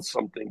feel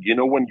something,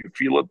 when you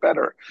feel it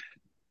better.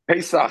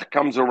 Pesach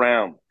comes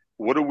around.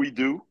 What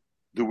do?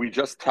 Do we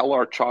just tell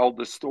our child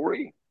the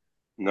story?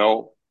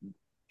 No.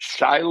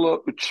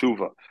 Shaila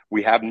utshuva.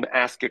 We have them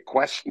ask a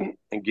question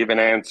and give an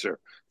answer.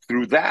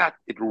 Through that,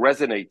 it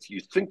resonates.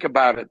 You think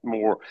about it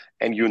more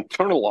and you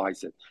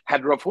internalize it.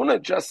 Had Rav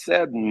Huna just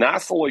said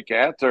nasaloy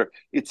keheter,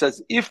 it's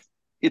as if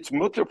it's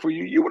mutter for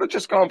you. You would have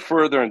just gone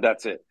further and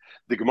that's it.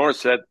 The Gemara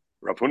said,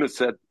 Rav Huna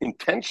said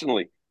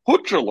intentionally,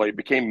 hutraloi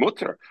became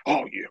mutter.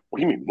 Oh, yeah. What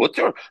do you mean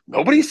mutter?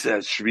 Nobody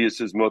says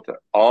Shvius is mutter.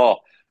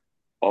 Oh,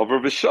 over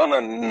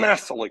Vishana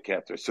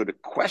nasaliketer. So the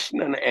question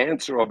and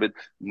answer of it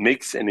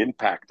makes an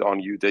impact on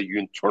you that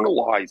you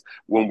internalize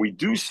when we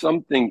do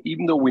something,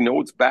 even though we know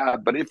it's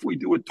bad. But if we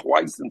do it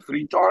twice and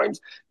three times,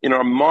 in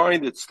our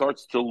mind, it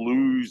starts to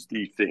lose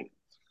the thing.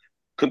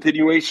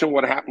 Continuation,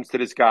 what happens to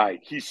this guy?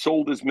 He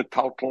sold his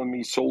metalklim,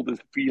 he sold his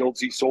fields,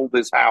 he sold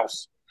his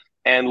house.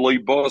 And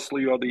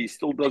he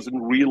still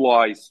doesn't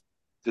realize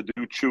to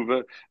do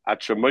tshuva. At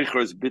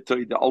Shemeicher's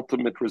bitoy, the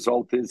ultimate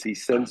result is he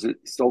sells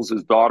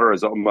his daughter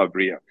as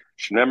Mavriya.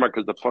 Shneimar,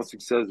 because the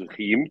pasuk says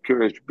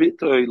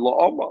bitoy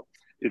la'oma.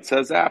 It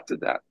says after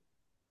that.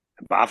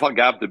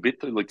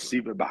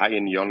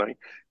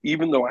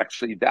 Even though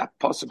actually that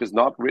pasuk is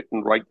not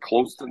written right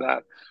close to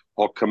that,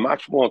 or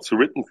kamachmo, it's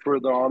written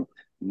further on.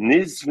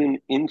 Nizvin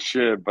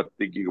inche, but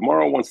the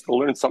Gemara wants to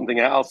learn something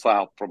else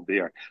out from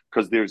there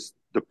because there's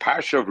the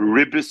parsha of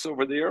ribis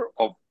over there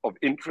of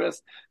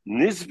interest.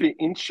 Nizvi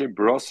inche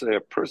brose, a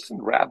person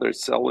rather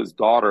sell his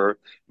daughter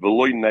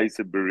veloy neise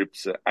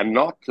beripse and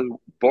not to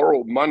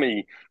borrow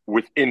money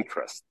with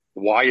interest.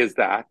 Why is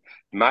that?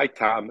 My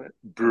time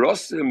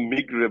brose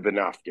migre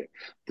benafke.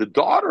 The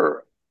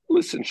daughter,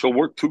 listen, she'll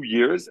work 2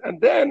 years and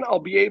then I'll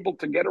be able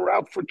to get her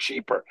out for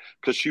cheaper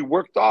because she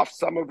worked off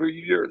some of her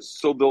years.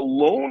 So the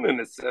loan, in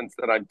a sense,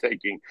 that I'm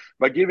taking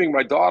by giving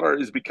my daughter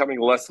is becoming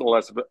less and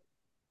less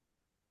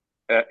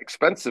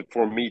expensive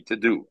for me to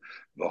do.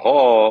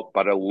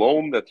 But a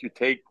loan that you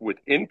take with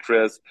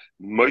interest,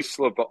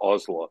 Meisla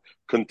Osla,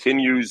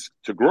 continues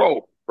to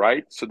grow,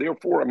 right? So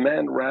therefore, a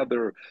man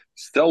rather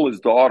sell his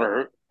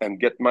daughter and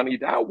get money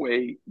that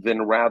way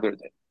than rather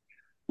than.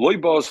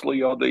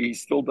 He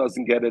still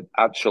doesn't get it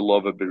at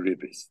Shalova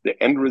Beribis.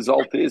 The end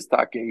result is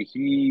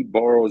he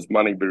borrows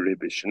money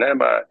Beribis.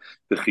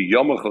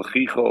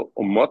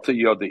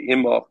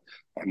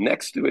 And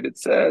next to it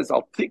says,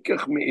 I'll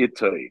tikach me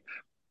itay.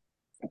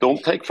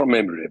 Don't take from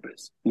him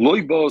ribis.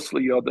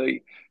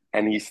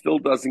 And he still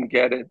doesn't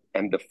get it.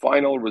 And the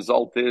final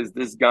result is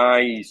this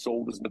guy, he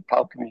sold his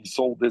metalkin, he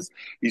sold his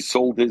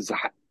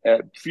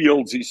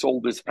fields, he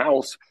sold his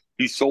house,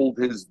 he sold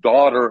his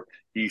daughter,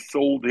 he's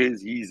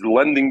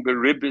lending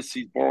beribis,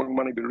 he's borrowing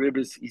money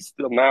beribis, he's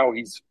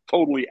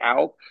totally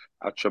out.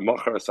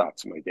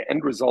 The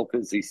end result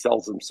is he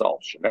sells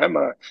himself.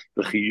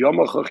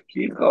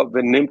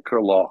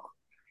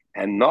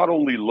 And not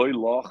only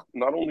loylach,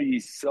 not only he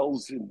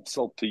sells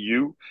himself to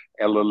you,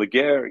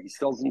 he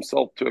sells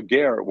himself to a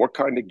ger. What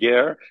kind of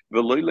ger?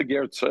 The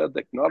leger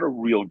tzedek, not a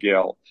real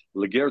ger.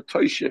 Leger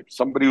toishiv,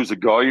 somebody who's a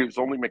guy who's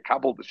only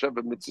mekabel the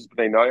sheva mitzvahs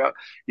b'nei noya.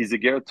 He's a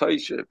ger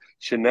toishiv.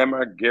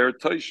 Shenemar ger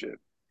toishiv.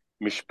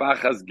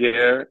 Mishpachas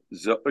ger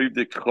ze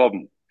oivdik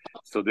chom.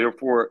 So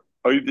therefore,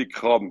 oivdik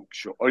chom.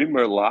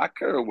 Sheoimer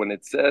laker, when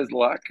it says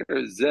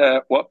laker,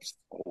 ze,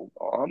 hold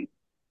on.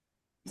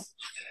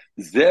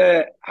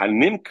 The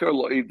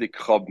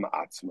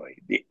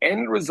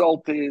end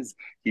result is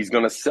he's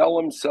going to sell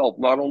himself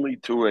not only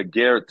to a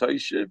ger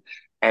toishiv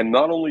and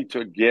not only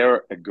to a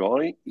ger a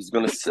guy, he's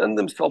going to send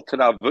himself to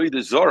the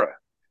avodah zorah.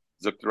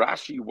 Zokt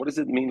Rashi, what does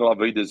it mean,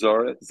 Laveda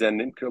Zora?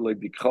 Zeninker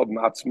lebikov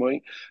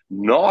matzmoi,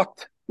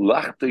 not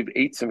lachtiv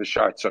eitzim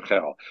v'shar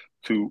tzachel,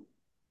 to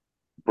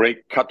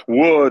cut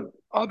wood,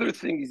 other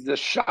things. He's a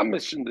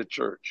shamish in the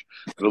church.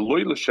 The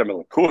loyal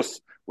shemel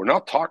kus. We're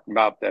not talking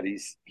about that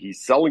he's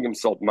selling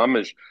himself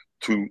mamish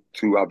to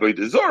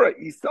Avodah Zorah.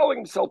 He's selling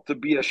himself to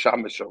be a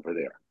shamish over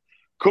there.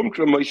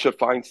 Kumtra Moshe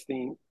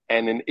Feinstein,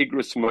 and in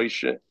Igros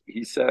Moshe,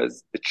 he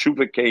says a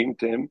tshuva came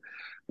to him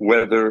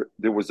whether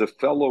there was a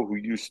fellow who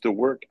used to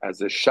work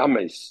as a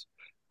shamish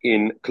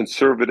in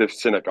conservative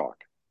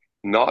synagogue.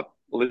 Not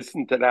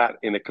listen to that,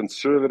 in a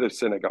conservative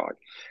synagogue.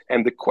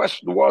 And the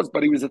question was,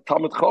 but he was a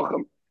Talmid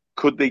Chacham.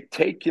 Could they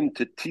take him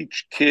to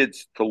teach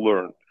kids to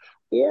learn?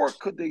 Or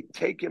could they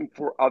take him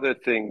for other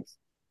things?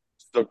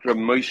 Dr.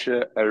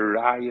 Moshe, a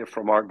raya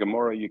from our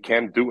Gemara, you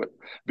can't do it.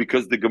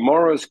 Because the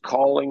Gemara is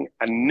calling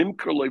a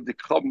nimker lev the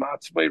klub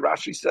matzmei.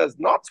 Rashi says,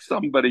 not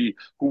somebody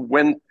who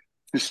went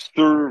to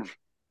serve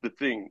the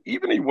thing.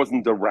 Even he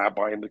wasn't the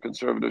rabbi in the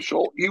conservative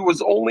shul. He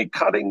was only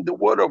cutting the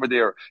wood over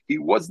there. He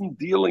wasn't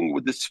dealing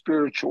with the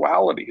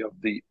spirituality of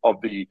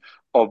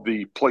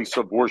the place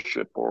of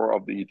worship or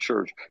of the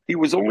church. He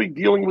was only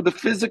dealing with the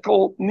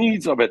physical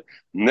needs of it.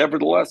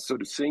 Nevertheless, so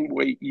the same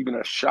way, even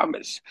a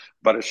shamish,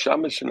 but a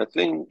shamish in a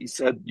thing, he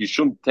said you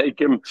shouldn't take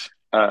him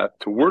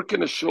to work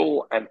in a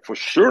shul, and for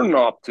sure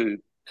not to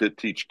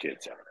teach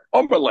kids.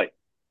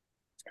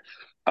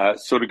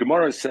 So the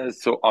Gemara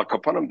says, so Al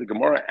Kapanim, the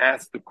Gemara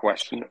asked the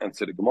question, and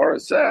so the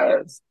Gemara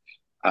says,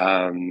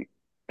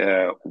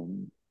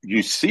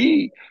 you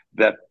see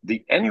that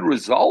the end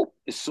result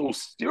is so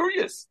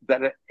serious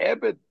that an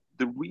Eved,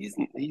 the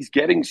reason he's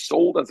getting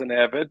sold as an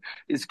Eved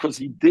is because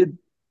he did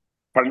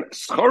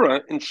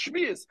schara in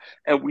Shvius,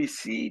 and we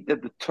see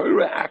that the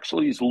Torah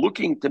actually is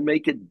looking to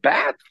make it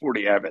bad for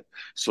the Eved.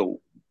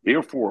 So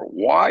therefore,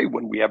 why,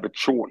 when we have a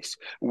choice,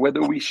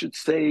 whether we should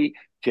say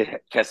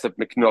Kesef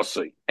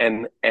Miknosei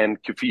and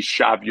Kefi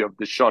Shavia of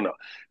the Shana,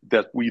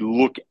 that we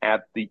look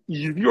at the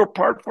easier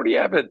part for the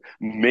Eved,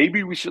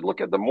 maybe we should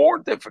look at the more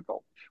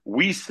difficult.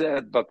 We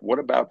said, but what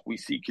about we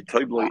see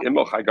Kitoiblei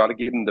Imoch? I got to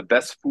give him the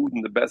best food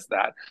and the best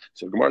that.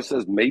 So Gemara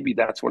says maybe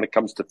that's when it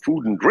comes to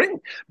food and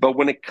drink, but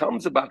when it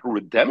comes about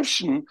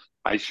redemption,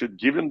 I should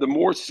give him the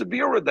more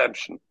severe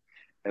redemption.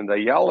 And the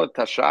Yala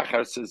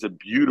Tashachar says a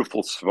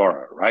beautiful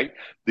svara, right?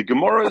 The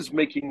Gemara is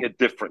making a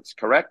difference,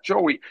 correct,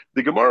 Joey?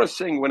 The Gemara is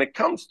saying when it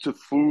comes to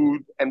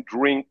food and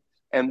drink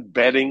and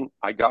bedding,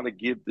 I got to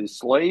give the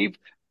slave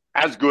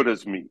as good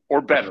as me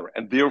or better.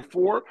 And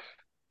therefore,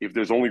 if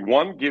there's only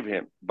one, give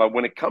him. But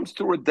when it comes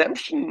to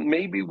redemption,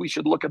 maybe we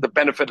should look at the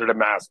benefit of the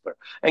master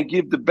and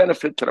give the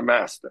benefit to the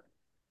master.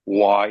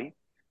 Why?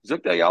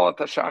 Zukta Yala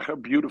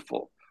Tashachar,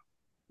 beautiful.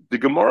 The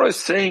Gemara is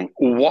saying,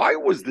 why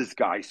was this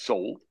guy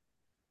sold?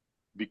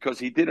 Because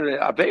he did an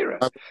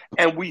Aveira.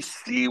 And we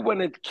see when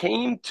it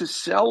came to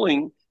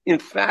selling, in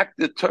fact,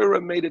 the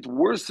Torah made it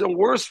worse and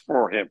worse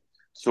for him.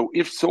 So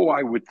if so,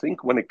 I would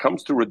think when it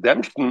comes to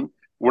redemption,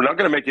 we're not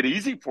going to make it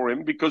easy for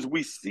him because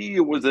we see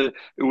it was a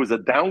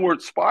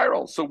downward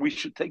spiral. So we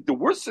should take the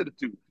worst of the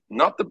two,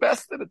 not the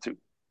best of the two.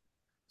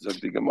 The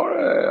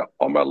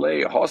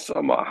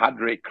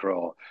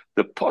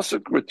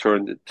pasuk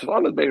returned it.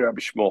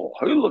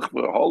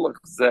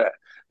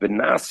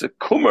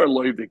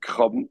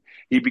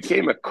 He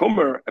became a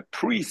kumar, a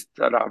priest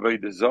at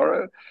Avodah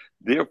Zarah.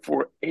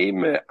 Therefore,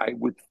 I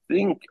would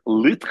think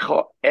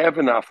litcha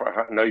evena for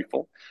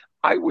ha'neifel.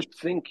 I would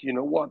think, you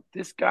know what,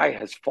 this guy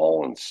has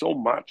fallen so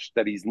much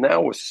that he's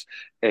now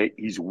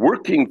he's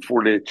working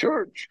for the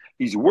church.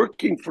 He's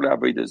working for the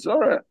Avodah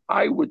Zarah.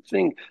 I would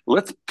think,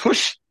 let's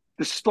push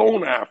the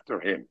stone after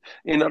him.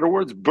 In other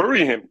words,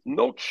 bury him.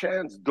 No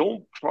chance.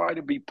 Don't try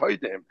to be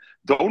paid to him.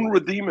 Don't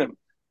redeem him.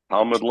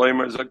 Talmud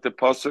Leimer is like the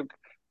pasuk.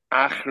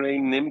 Achrei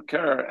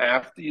nimkar,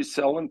 after you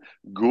sell him,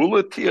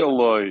 gulati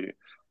aloi,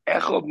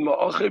 echad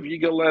ma'achiv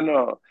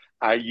yigalena,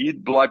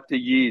 ayid bleibt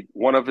yid.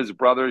 One of his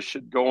brothers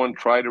should go and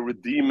try to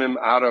redeem him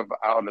out of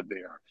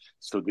there.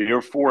 So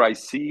therefore, I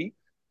see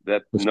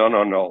that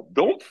no.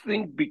 Don't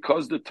think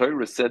because the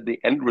Torah said the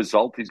end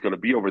result he's going to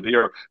be over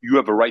there, you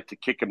have a right to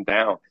kick him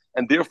down.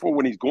 And therefore,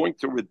 when he's going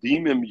to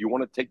redeem him, you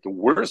want to take the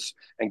worst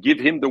and give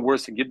him the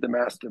worst and give the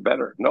master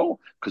better. No,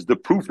 because the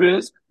proof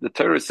is the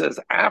Torah says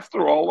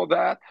after all of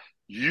that,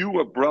 you,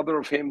 a brother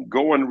of him,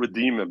 go and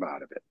redeem him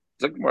out of it.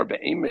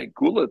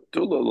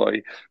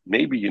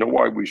 Maybe you know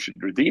why we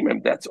should redeem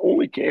him. That's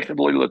only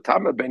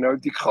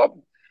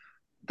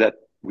that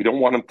we don't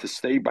want him to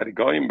stay by the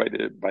goyim, by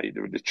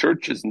the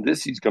churches, and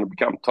this he's going to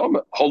become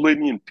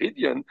Holinian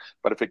pidyon.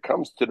 But if it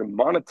comes to the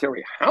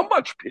monetary, how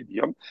much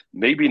pidyon?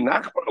 Maybe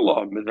Nachmar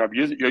law.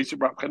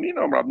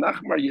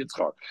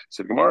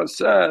 So the Gemara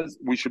says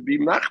we should be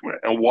Nachmar,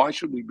 and why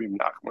should we be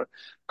Nachmar?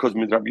 Because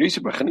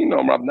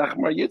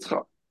Nachmar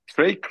Yitzchak.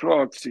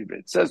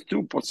 It says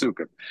two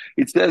pasukim.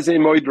 It says a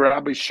moed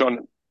rabbi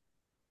shonim,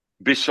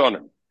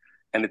 bishonim,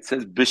 and it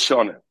says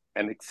bishonim,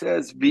 and it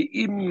says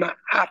v'im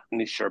ma'at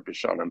nishar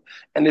bishonim,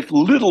 and if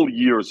little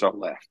years are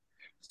left.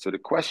 So the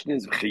question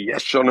is,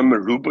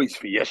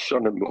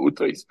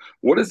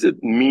 what does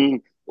it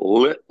mean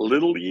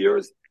little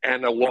years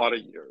and a lot of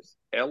years.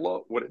 Ella,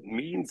 what it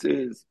means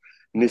is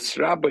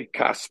nisrabai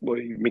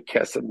kasboi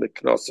mikesem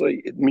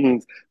miknosoi. It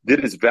means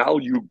did his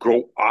value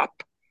go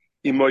up?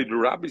 Imoid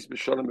rabbis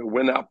b'shanim, it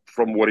went up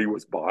from what he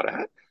was bought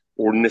at,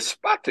 or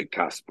nispate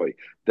kasboi,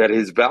 that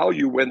his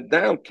value went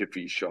down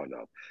kifi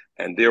shanav,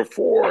 and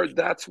therefore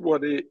that's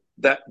what it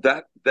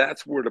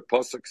that's where the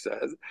pasuk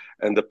says,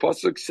 and the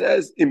pasuk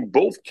says in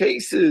both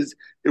cases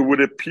it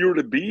would appear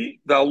to be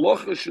the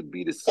halacha should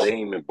be the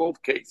same in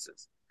both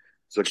cases.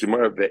 So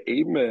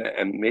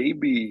and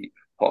maybe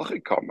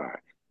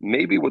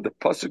maybe what the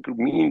pasuk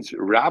means,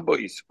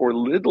 rabbis or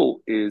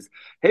little, is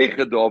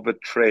hechadov a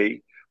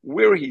tray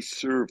where he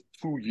served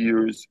 2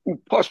 years,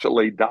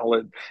 upashale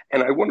dalid,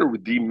 and I want to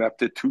redeem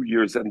after 2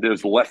 years, and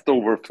there's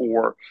leftover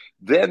 4.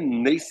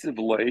 Then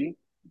nesivle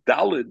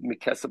dalid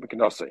mikesa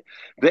miknase.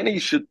 Then he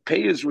should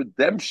pay his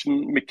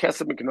redemption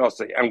mikesa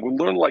miknase, and we'll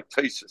learn like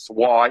Taisus.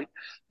 Why?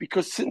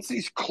 Because since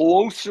he's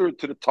closer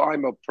to the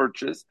time of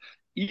purchase,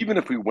 even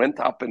if we went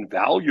up in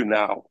value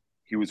now,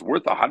 he was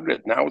worth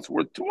 100, now it's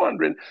worth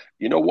 200.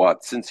 You know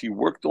what? Since he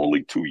worked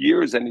only 2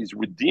 years and he's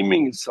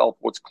redeeming himself,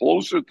 what's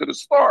closer to the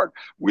start,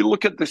 we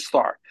look at the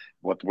start.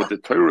 What the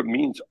Torah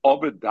means,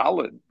 Ovid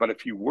Dalid, but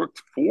if he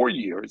worked 4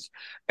 years,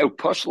 and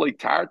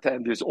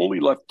there's only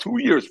left 2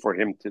 years for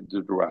him to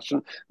do the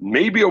Russian,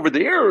 maybe over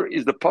there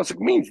is the pasuk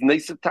means,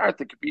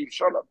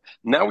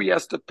 now he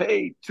has to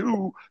pay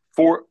 2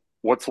 for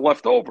what's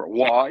left over.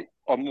 Why?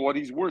 On what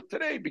he's worth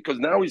today, because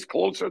now he's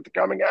closer to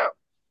coming out.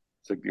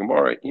 So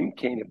Gemara,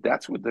 if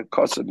that's what the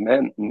Kosov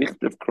meant,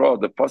 Nichtav Kro,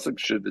 the pasuk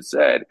should have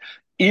said,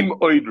 Im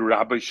oid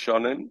rabbi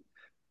shonen,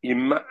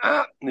 im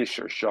ma'at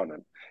nisher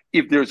shonen.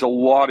 If there's a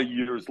lot of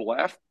years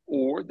left,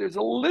 or there's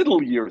a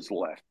little years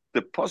left,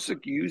 the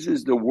pasuk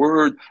uses the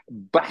word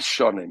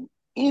bashonim,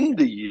 in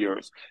the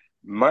years.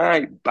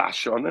 My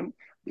bashonim.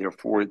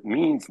 Therefore, it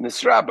means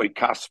nisrabai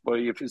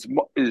kaspai.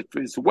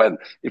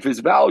 If his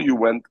value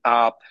went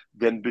up,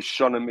 then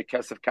bishonim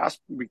mikesef kaspai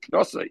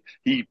miknosei.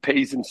 He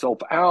pays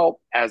himself out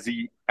as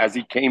he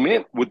came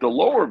in with the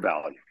lower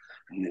value.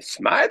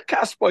 Nisma'at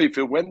kaspai. If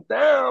it went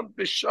down,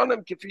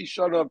 bishonim kifi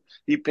shonim.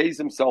 He pays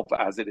himself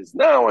as it is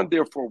now, and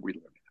therefore we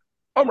learn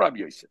it. Rabbi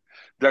Yosef,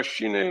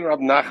 Darshine Rav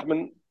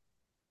Nachman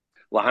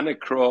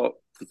lahanekro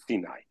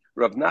Sinai.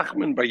 Rav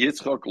Nachman by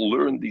Yitzchak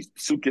learned these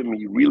psukim.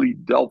 He really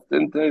delved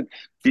into it.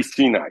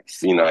 Sinai.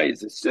 Sinai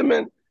is a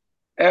siman,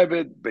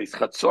 Eved, Beis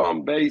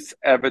Chatzom, Beis,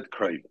 Eved,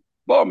 Kraven.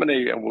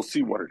 And we'll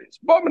see what it is.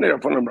 Eved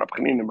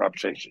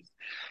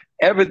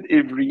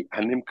Ivri,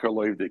 Hanimker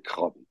Loiv de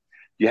Chavim.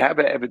 You have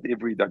an Eved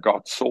Ivri that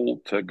got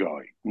sold to a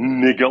guy.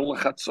 Nigel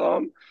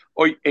Chatzom,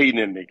 or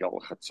Einen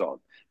Nigel Chatzom.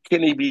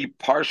 Can he be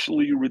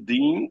partially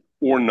redeemed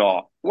or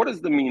not? What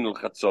does the mean of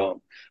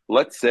Chatzom?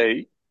 Let's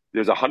say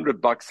there's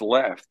 $100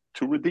 left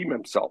to redeem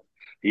himself.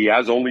 He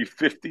has only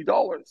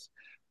 $50.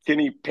 Can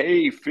he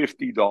pay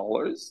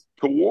 $50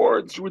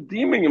 towards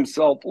redeeming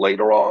himself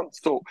later on?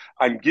 So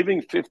I'm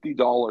giving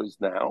 $50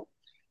 now,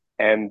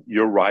 and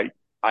you're right.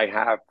 I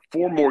have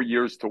 4 more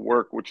years to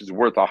work, which is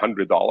worth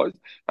 $100.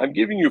 I'm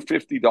giving you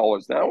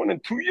 $50 now, and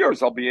in 2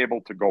 years I'll be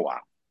able to go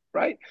out,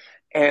 right?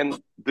 And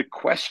the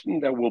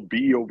question that will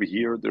be over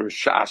here, the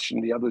Rashash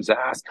and the others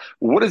ask,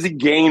 what does he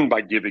gain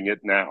by giving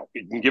it now?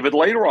 He can give it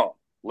later on.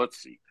 Let's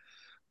see.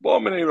 And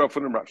what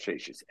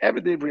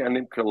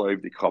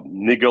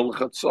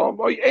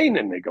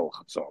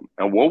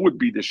would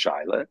be the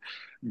shaila?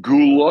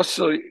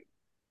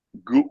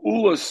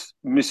 Gu'ulas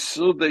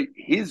misude,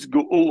 his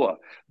gu'ula,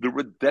 the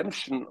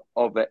redemption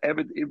of an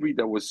Eved Ivri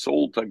that was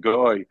sold to a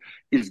guy,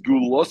 is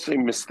gu'ulase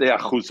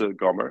misteachuza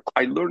gomer.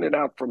 I learn it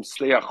out from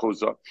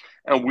steachuza,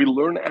 and we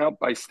learn out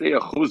by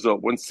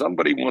steachuza when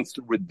somebody wants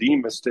to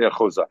redeem a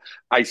steachuza.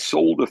 I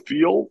sold a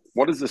field.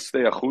 What is a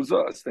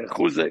steachuza? A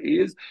steachuza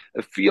is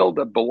a field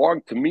that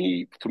belonged to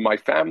me, to my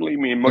family,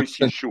 me and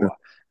Moshe Yeshua,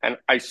 and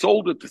I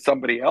sold it to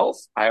somebody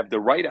else. I have the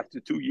right after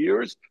 2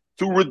 years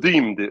to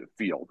redeem the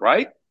field,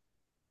 right?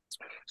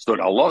 So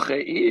the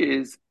halacha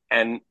is,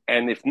 and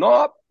if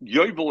not,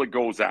 yovel it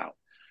goes out.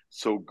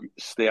 So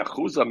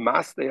steachuza,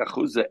 mas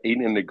steachuza,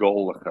 ain't in the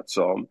goal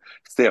lechatzom.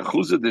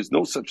 Steachuza, there's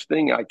no such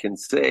thing. I can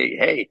say,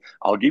 hey,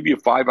 I'll give you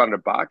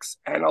 $500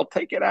 and I'll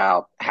take it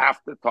out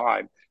half the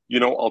time. You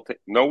know, I'll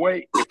take, no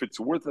way. If it's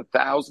worth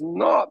 1,000,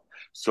 not.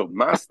 So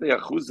mas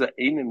steachuza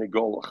ain't in the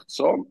goal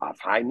lechatzom.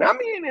 Afhai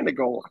nami ain't in the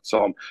goal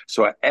lechatzom.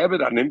 So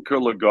eved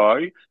animker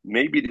legoy,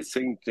 maybe the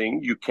same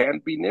thing. You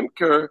can't be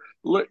nimker.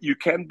 You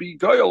can be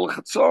goyal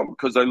lechatzom,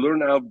 because I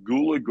learn out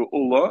gula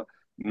geula.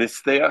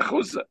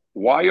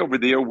 Why over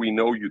there we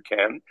know you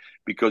can?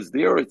 Because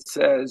there it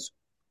says,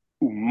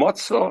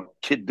 Umatza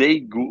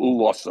kidei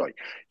gu'ulosai.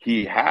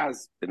 He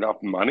has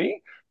enough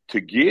money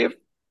to give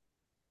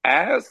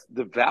as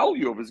the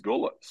value of his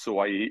gula. So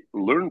I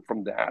learned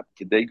from that,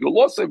 kidei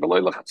gu'ulosai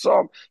v'loy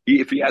lechatzom.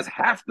 If he has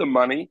half the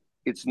money,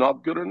 it's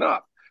not good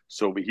enough.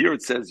 So over here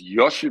it says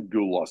Yoshev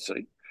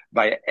gu'ulosai.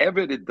 By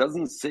Eved, it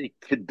doesn't say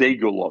Kedei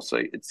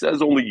Gulase. It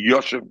says only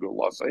Yoshev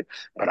Gulase.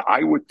 But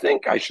I would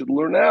think I should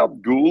learn out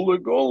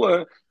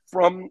Gula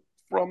from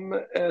from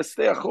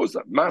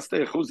steachuza. Mas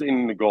steachuza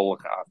in the goal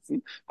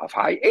of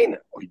high ein.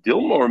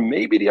 Or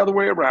maybe the other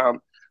way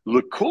around.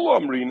 Lekula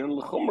amrinin,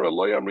 lechumra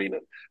loy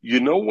amrinin. You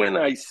know when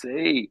I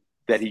say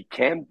that he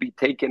can't be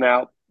taken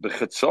out, the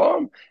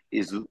chetzom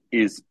is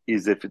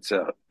if it's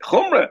a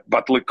chumra,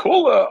 but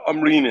lekula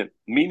amrinin,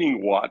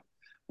 meaning what?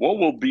 What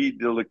will be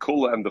the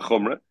lekula and the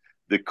chumra?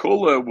 The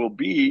kula will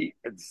be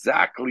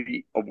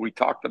exactly what we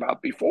talked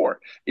about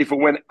before. If it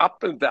went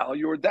up in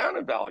value or down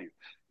in value.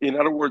 In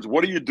other words,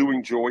 what are you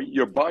doing, Joy?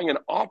 You're buying an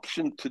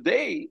option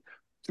today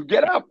to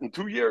get out in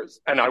 2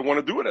 years. And I want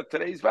to do it at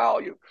today's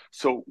value.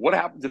 So what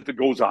happens if it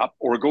goes up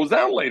or it goes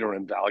down later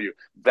in value?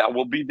 That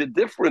will be the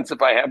difference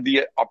if I have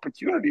the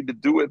opportunity to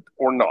do it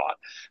or not.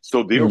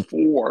 So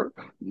therefore,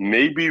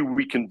 maybe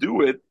we can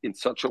do it in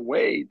such a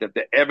way that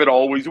the Eved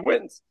always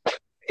wins.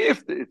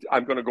 If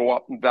I'm going to go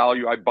up in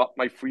value, I bought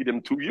my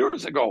freedom 2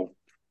 years ago.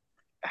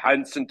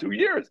 Hence in 2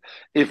 years.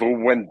 If it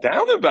went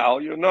down in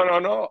value,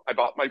 no. I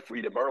bought my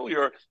freedom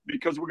earlier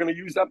because we're going to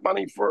use that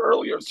money for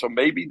earlier. So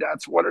maybe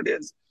that's what it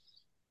is.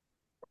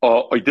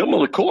 Didn't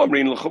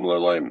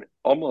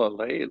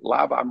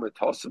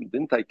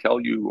I tell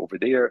you over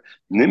there?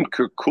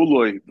 Nimker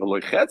kuloi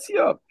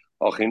v'loichetzia.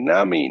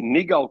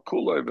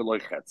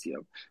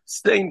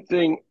 Same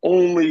thing,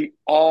 only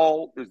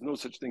there's no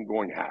such thing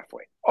going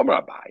halfway.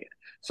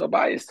 So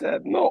Abaye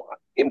said, no,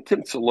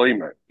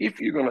 if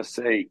you're going to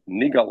say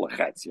nigal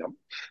lechetziam,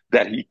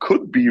 that he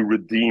could be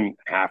redeemed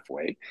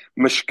halfway,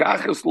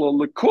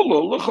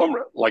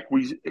 like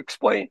we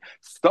explained,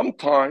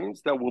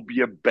 sometimes that will be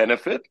a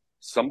benefit,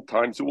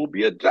 sometimes it will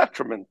be a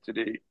detriment to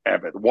the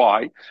Eved.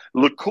 Why?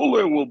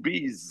 Lekula will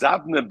be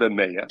Zavne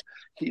B'meya.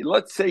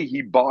 Let's say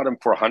he bought him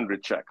for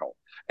 100 shekel.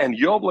 And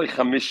Yoble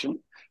Chamishim,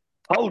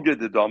 Palga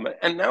the Dama,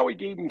 and now he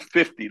gave him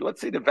 50.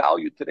 Let's say the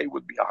value today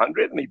would be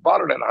 100, and he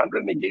bought it at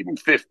 100, and he gave him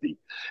 50.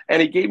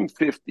 And he gave him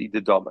 50,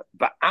 the Dama.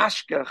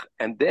 Ba'ashkach,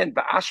 and then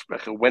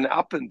Ba'ashkach went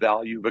up in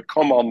value,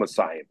 become al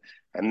Messiah.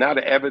 And now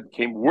the Eved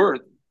came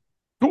worth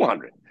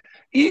 200.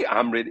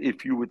 Amrid,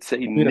 if you would say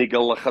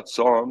nigal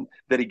lechatzon,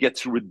 that he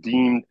gets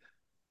redeemed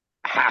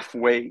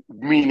halfway,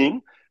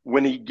 meaning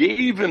when he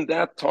gave him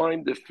that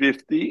time the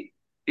 50,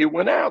 it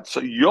went out.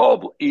 So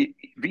Yob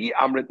vi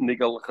amrit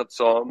nigal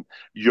lechatzon,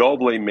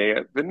 Yob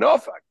lemeir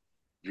v'nofak.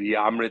 Vi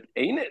amrit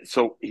ain't it.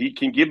 So he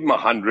can give him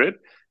 100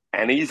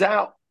 and he's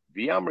out.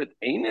 Vi amrit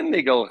ain't it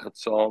nigal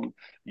lechatzon,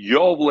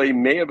 Yob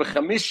lemeir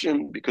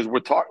v'chamishim, because we're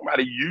talking about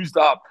he used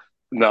up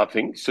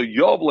nothing. So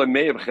Yob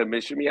lemeir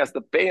v'chamishim, he has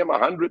to pay him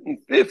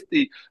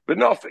 150, but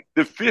nothing.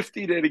 The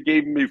 50 that he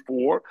gave him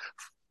before,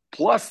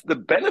 plus the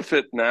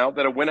benefit now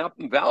that it went up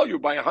in value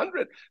by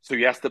 100. So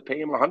he has to pay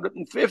him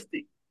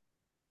 150.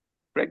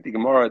 Correct, the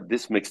Gemara,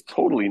 this makes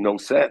totally no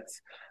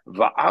sense.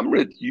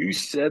 Va'amrit, you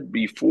said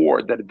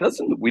before that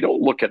we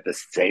don't look at the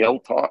sale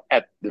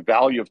at the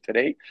value of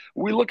today.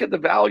 We look at the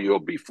value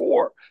of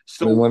before.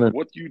 So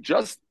what you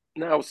just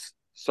now,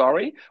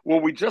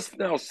 what we just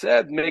now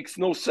said makes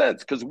no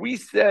sense, because we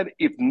said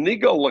if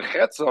nigal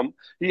lechetzam,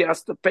 he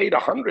has to pay the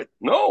 100.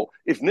 No,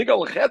 if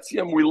nigal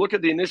lechetzam, we look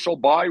at the initial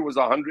buy was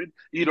 100,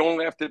 you'd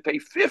only have to pay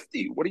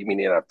 50. What do you mean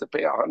you have to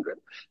pay 100?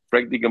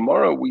 Frank the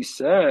Gemara, we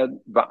said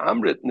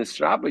va'amrit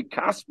nisrabi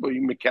kasboi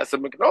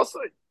mekesem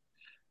meknosai.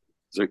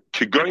 So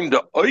kigoin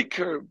the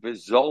oiker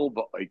v'zol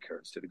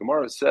ba'oiker. So the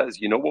Gemara says,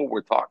 you know what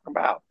we're talking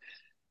about?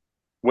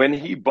 When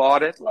he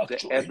bought it, the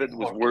Eved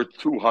was worth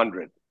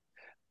 200.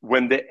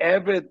 When the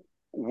Eved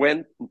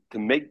went to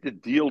make the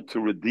deal to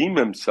redeem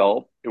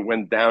himself, it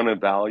went down in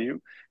value,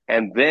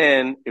 and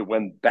then it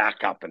went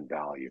back up in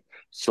value.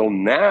 So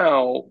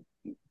now,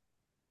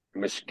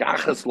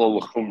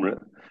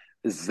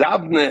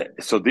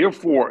 so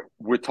therefore,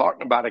 we're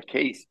talking about a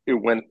case. It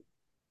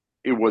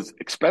was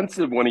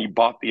expensive when he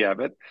bought the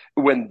Eved. It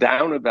went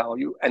down in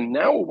value, and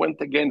now it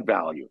went again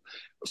value.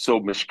 So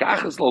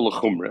mishkachas lo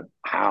lechumra.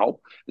 How?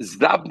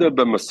 Zabna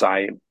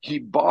b'masayim. He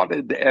bought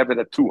it, the Eved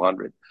at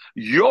 200.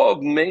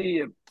 Yov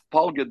may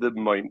palga the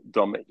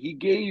dama. The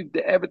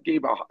Eved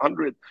gave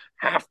 100,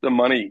 half the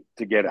money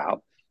to get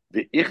out.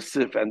 The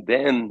ichsif, and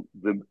then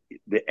the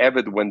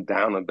Eved went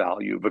down in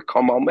value. The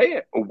kamal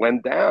meir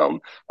went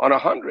down on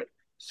 100.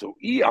 So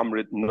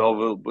amrit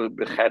novel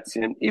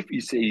b'chetzin. If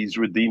you say he's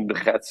redeemed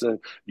b'chetzin,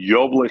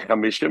 yov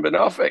lechamishim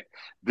benafek.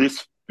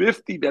 This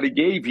 50 that he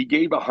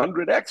gave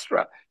 100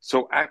 extra.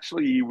 So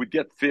actually, he would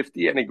get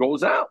 50, and it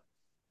goes out.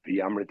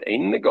 But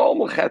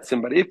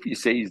if you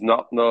say he's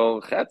not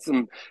no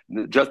chetzim,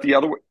 just the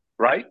other way,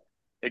 right?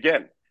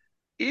 Again,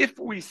 if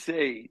we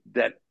say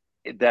that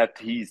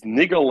he's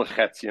nigal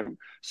chetzim,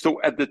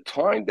 so at the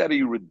time that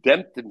he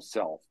redeemed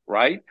himself,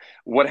 right?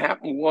 What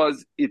happened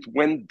was it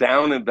went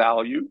down in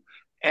value,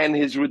 and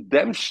his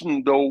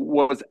redemption though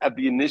was at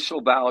the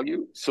initial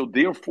value. So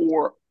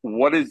therefore,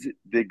 what is it?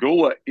 The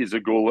gula is a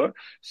gula.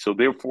 So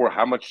therefore,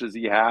 how much does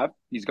he have?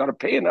 He's got to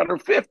pay another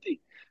 50.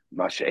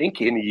 You could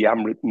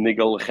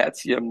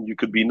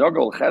be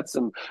nagal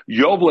chetzim,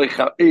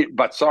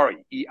 but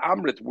sorry,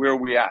 where are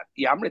we at?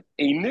 That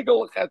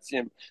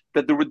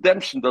the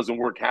redemption doesn't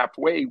work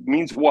halfway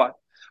means what?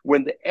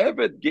 When the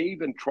Eved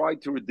gave and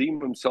tried to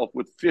redeem himself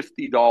with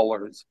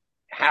 $50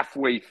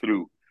 halfway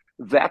through,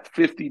 that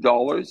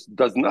 $50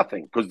 does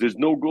nothing because there's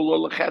no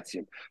gula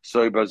lechetzim.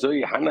 So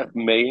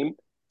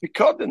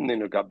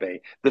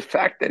the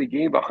fact that he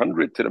gave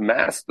 100 to the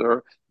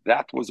master,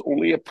 that was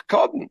only a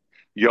pekadon.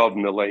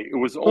 It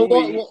was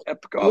only a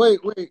pekadon.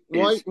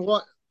 Wait.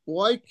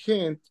 Why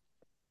can't,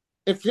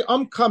 if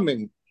I'm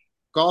coming,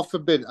 God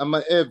forbid, I'm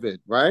an Evid,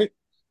 right?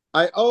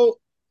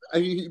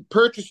 He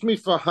purchased me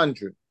for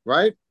 100,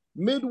 right?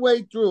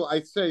 Midway through,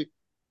 I say,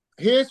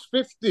 here's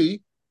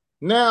 50.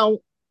 Now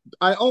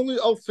I only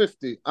owe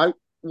 50.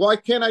 Why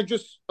can't I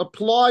just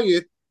apply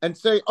it and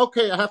say,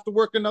 okay, I have to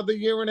work another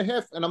year and a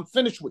half and I'm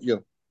finished with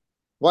you?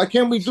 Why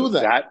can't we do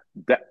that?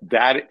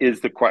 That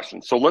is the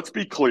question. So let's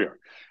be clear.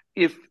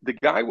 If the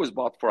guy was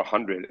bought for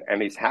 100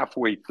 and he's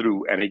halfway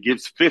through and he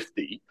gives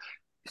 50,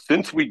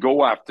 since we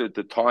go after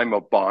the time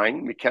of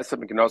buying, Mikesa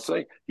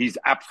Miknose, he's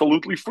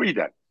absolutely free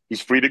then.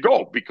 He's free to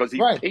go because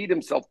he paid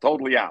himself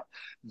totally out.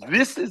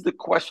 This is the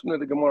question of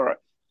the Gemara.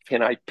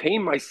 Can I pay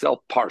myself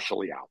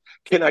partially out?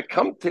 Can I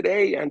come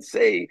today and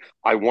say,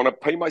 I want to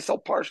pay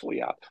myself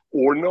partially out?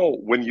 Or no,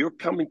 when you're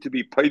coming to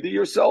be paid to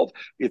yourself,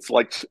 it's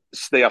like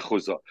stay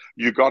achuza.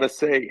 You got to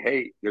say,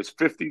 hey, there's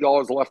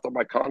 $50 left on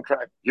my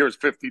contract. Here's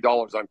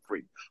 $50, I'm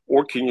free.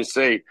 Or can you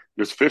say,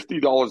 there's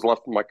 $50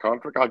 left in my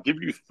contract. I'll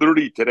give you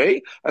 30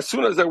 today. As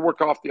soon as I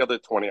work off the other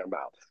 20, I'm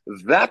out.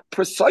 That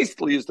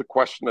precisely is the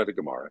question of the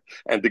Gemara.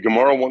 And the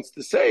Gemara wants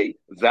to say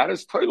that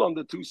is toil on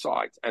the two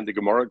sides. And the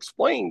Gemara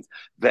explains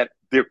that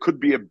there could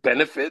be a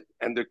benefit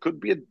and there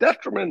could be a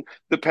detriment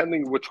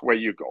depending which way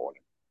you're going.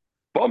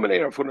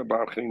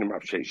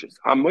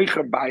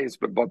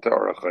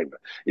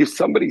 If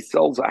somebody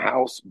sells a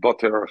house,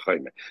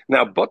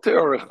 now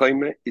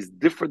is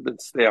different than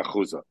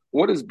steachuza.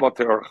 What is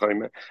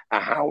a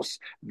house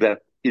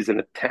that is in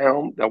a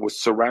town that was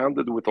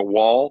surrounded with a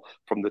wall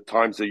from the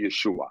times of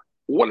Yeshua.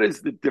 What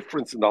is the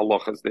difference in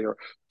halachas there?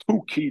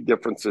 Two key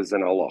differences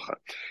in halacha.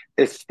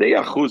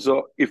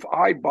 Esteachuza, if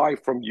I buy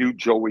from you,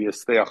 Joey,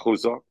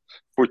 esteachuza,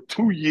 for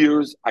 2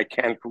 years,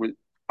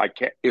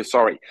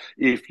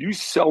 if you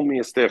sell me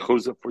a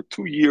steachuza for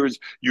 2 years,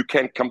 you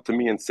can't come to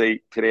me and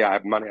say, today I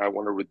have money, I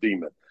want to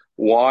redeem it.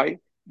 Why?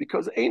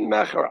 Because ein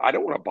mecher, I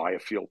don't want to buy a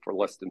field for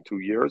less than 2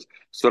 years.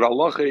 So the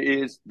halacha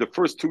is the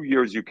first 2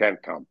 years you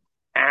can't come.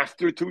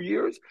 After 2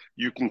 years,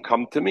 you can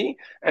come to me,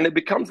 and it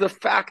becomes a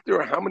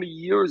factor how many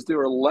years there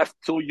are left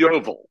till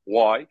Yovel.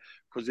 Why?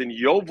 Because in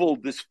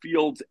Yovel, this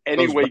field's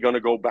anyway going to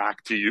go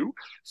back to you.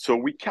 So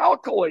we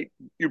calculate,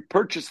 you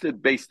purchased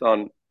it based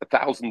on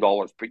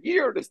 $1,000 per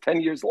year. There's 10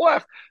 years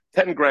left,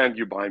 10 grand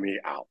you buy me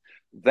out.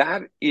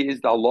 That is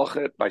the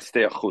halacha by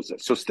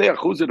steachuza. So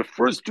steachuza, the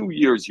first 2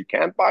 years you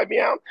can't buy me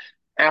out.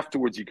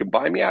 Afterwards, you can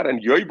buy me out,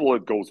 and Yovel,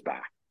 it goes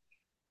back.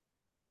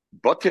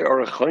 Bate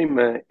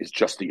Arachaime is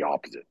just the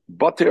opposite.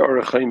 Bate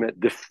Arachaime,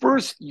 the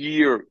first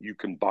year you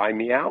can buy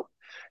me out.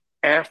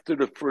 After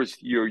the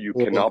first year, you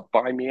cannot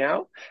buy me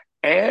out.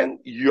 And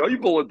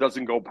Yovel, it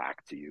doesn't go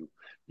back to you.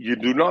 You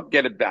do not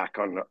get it back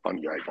on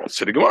Yovel.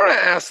 So the Gemara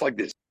asks like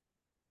this.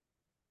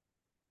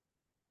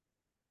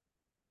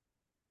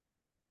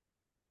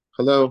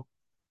 Hello?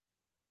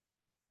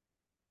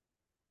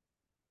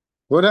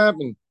 What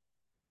happened?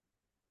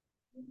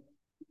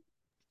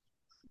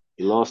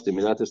 You lost him.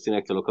 He's not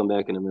disconnected. He'll come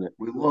back in a minute.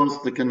 We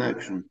lost the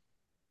connection.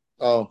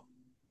 Oh.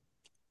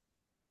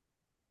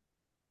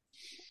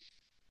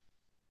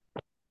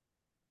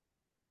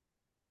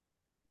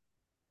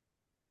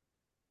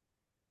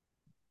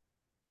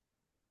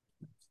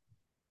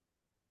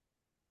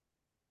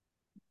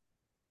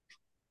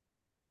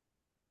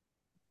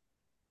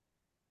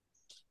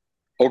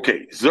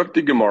 Okay, Zuk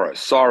the Gemara.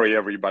 Sorry,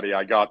 everybody.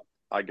 I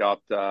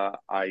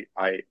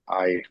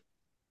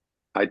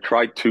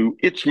tried to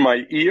itch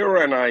my ear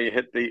and I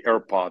hit the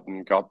AirPod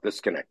and got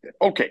disconnected.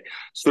 Okay,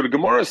 so the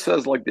Gemara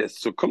says like this.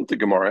 So come to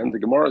Gemara, and the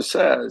Gemara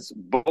says,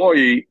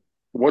 boy,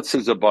 what's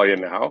his abaya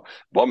now?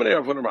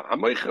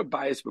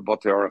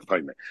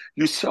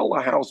 You sell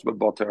a house with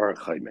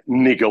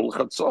Nigel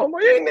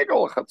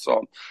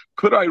Chatzom.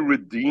 Could I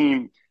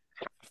redeem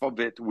half of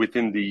it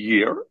within the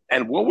year?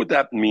 And what would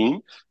that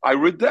mean? I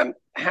redeem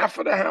half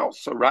of the house.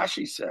 So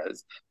Rashi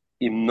says,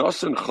 if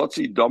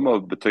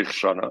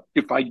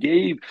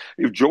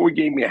Joey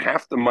gave me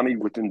half the money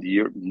within the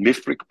year,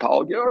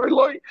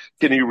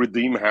 can he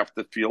redeem half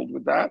the field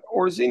with that?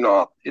 Or is he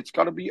not? It's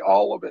got to be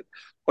all of it.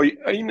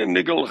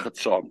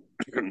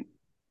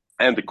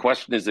 And the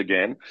question is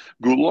again,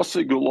 do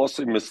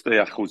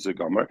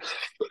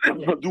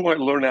I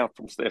learn out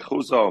from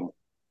Steachuzah?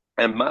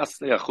 And because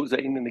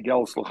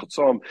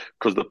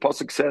the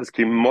pasuk says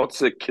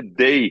kimotze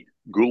kedei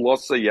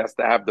gulosa, he has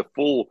to have the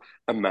full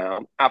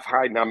amount. The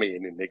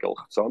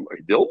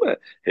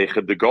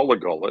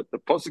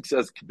pasuk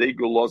says kedei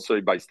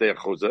gulosa by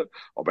steachuzah,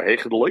 or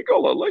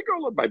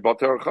by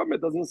bater chacham.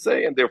 It doesn't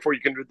say, and therefore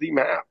you can redeem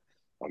half.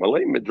 We'll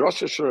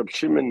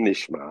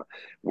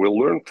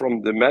learn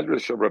from the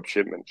Medrash of Reb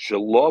Shimon.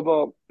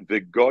 Shalova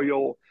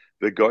v'goyel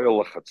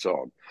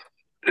chatzon.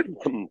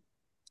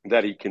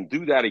 that he can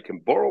do that. He can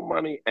borrow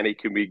money and he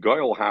can be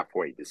goyal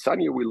halfway. The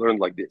Sanya we learned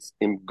like this: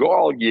 Im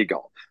goal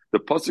yigal. The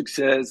pasuk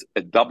says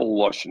a double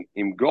lashon.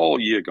 Im goal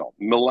yigal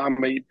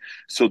melamed.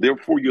 So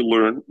therefore, you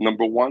learn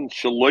number one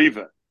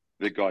shaloiva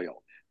the goyal.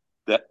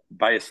 That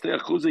by a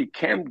steach he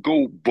can't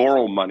go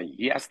borrow money.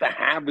 He has to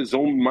have his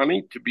own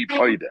money to be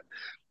paid.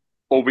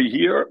 Over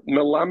here,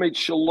 melamed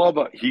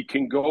shalova, he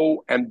can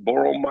go and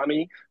borrow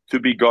money to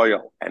be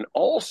goyal, and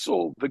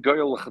also the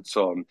goyal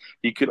chatzon.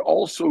 He could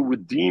also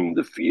redeem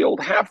the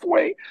field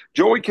halfway.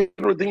 Joey can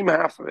redeem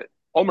half of it.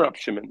 Omer Rab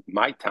Shimon,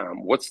 my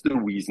time. What's the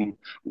reason?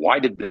 Why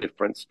the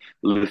difference?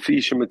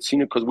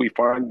 Because we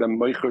find the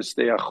meicher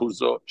stei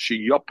achuza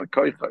sheyopa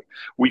koicha.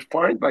 We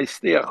find by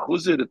stei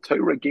achuza the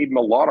Torah gave him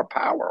a lot of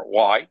power.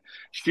 Why?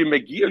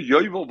 Shemegia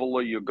yovel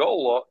v'lo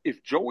yogola.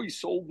 If Joey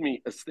sold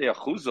me a stei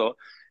achuza,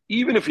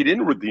 even if he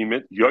didn't redeem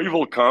it,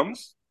 yovel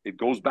comes. It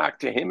goes back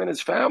to him and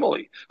his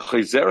family.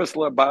 So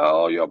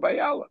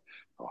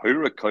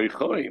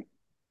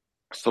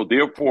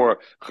therefore,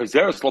 so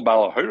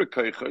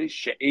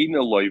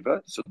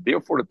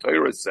therefore the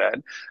Torah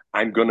said,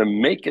 I'm going to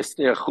make a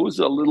steachuz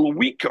a little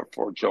weaker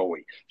for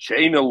Joey.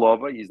 He's not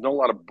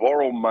allowed to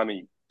borrow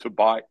money to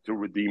buy, to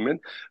redeem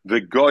it. The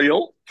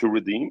goyal to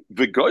redeem,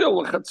 the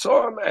goyal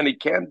l'chatzom, and he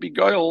can't be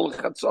goyal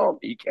l'chatzom.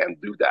 He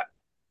can't do that.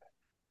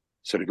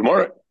 So the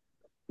Gemara,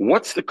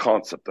 what's the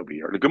concept over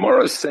here? The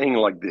Gemara is saying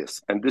like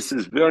this, and this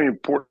is very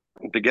important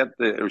to get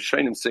the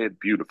Rishonim say it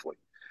beautifully.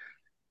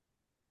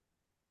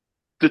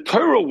 The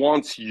Torah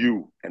wants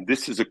you, and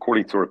this is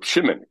according to Reb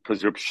Shimon,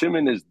 because Reb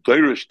Shimon is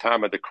Deirish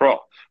Tam of the Krah.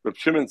 Reb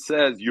Shimon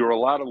says you're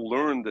allowed to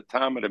learn the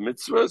Tam of the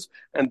Mitzvahs,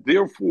 and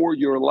therefore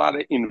you're allowed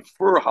to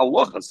infer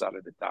halachas out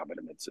of the Tam of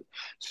the Mitzvahs.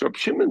 So Reb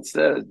Shimon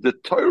says the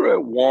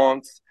Torah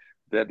wants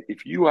that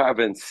if you have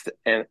an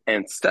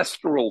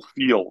ancestral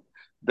field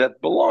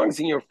that belongs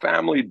in your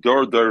family,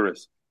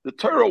 the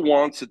Torah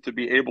wants it to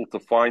be able to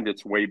find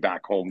its way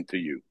back home to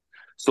you.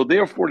 So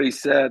therefore they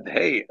said,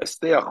 hey, a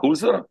stei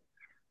achuza,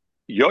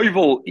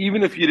 yovel,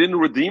 even if you didn't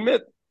redeem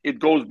it, it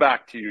goes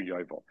back to you,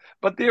 yovel.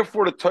 But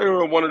therefore the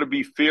Torah wanted to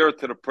be fair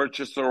to the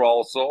purchaser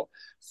also.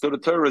 So the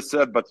Torah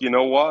said, but you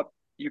know what?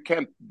 You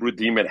can't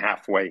redeem it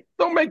halfway.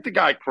 Don't make the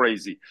guy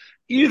crazy.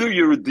 Either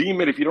you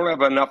redeem it. If you don't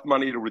have enough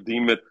money to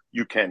redeem it,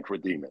 you can't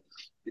redeem it.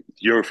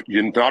 You're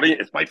not.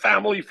 It's my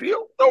family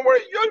field. Don't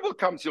worry. Yovel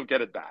comes, you'll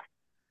get it back.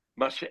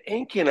 Masha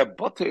Enkin, a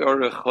bate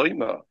or a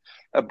chayma,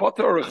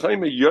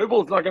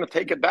 Yovel is not going to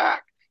take it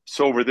back.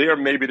 So over there,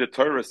 maybe the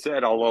Torah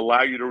said, I'll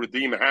allow you to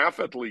redeem half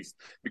at least,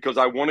 because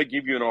I want to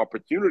give you an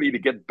opportunity to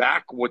get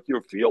back what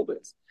your field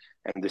is.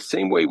 And the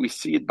same way we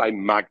see it by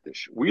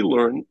Magdish. We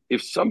learn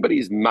if somebody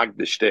is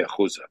Magdish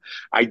Ste'achuza.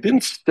 I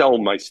didn't sell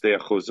my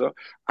Ste'achuza.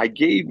 I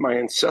gave my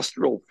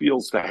ancestral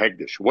fields to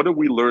Hegdish. What do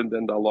we learn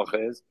then, the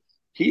halacha is?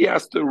 He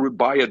has to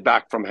buy it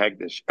back from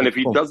Hegdish. And if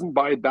he doesn't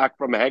buy it back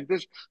from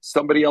Hegdish,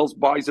 somebody else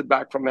buys it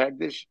back from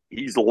Hegdish,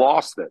 he's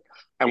lost it.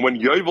 And when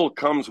Yovel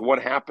comes,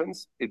 what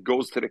happens? It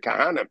goes to the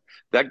Kahanim.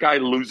 That guy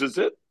loses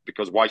it,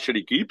 because why should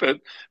he keep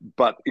it?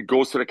 But it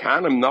goes to the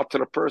Kahanim, not to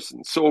the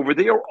person. So over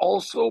there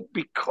also,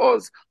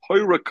 because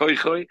Hoyra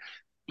Koichoi,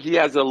 he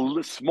has a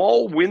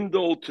small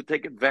window to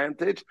take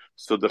advantage,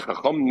 so the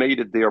Chacham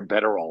made it there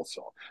better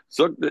also.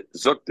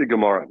 Zok the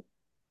Gemara.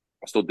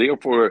 So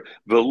therefore,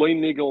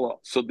 b'yoyvel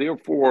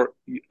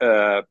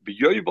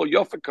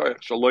yofekoyach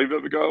shaloyve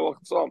v'goyel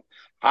chtzom.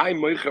 Hi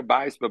moicher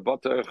bais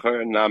b'bata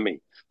nami.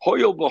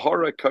 Hoyel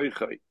b'hora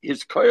koycha.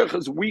 His koyach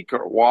is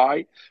weaker.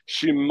 Why?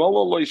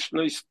 Shimola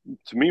loishneis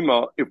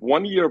tmima. If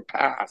 1 year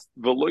passed,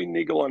 v'loy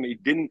nigel and he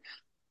didn't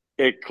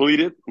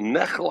cleat it,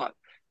 nechlat.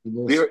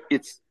 There,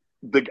 it's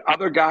the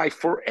other guy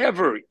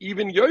forever.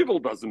 Even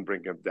Yovel doesn't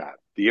bring him that.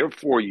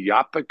 Therefore,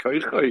 Yapa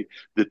Koichai,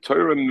 the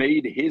Torah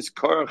made his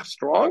koich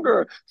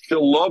stronger.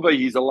 Shilova,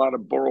 he's allowed to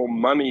borrow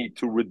money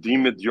to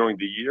redeem it during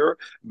the year,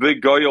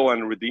 V'goyel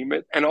and redeem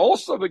it, and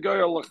also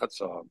V'goyel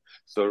l'chatzam.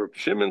 So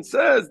Shimon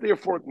says,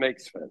 therefore it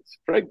makes sense.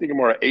 Frank the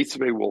Gemara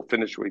Esvei will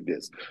finish with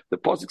this. The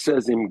pasuk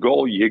says, Im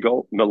gol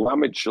yigol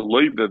melamed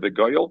shaloi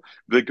V'goyel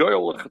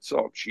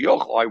l'chatzam.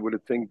 Shioch, I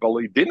would think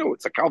Balei Dinu.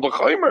 It's a kal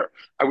v'chaymer.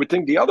 I would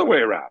think the other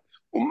way around.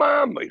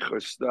 Right?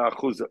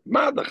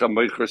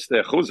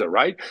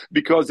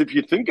 Because if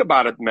you think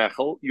about it,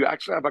 Mechel, you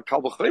actually have a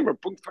kal v'chomer,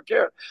 punkt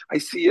verkehr. I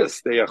see a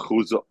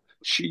ste'achuza.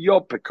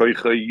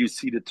 You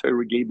see the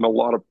Torah gave him a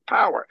lot of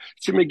power.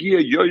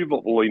 Nevertheless,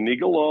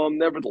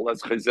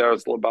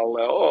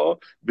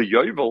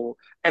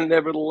 and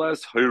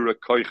nevertheless,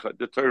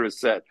 the Torah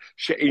said,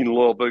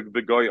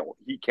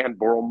 he can't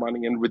borrow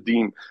money and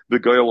redeem. The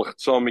goyel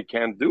chtzom, he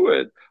can't do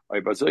it.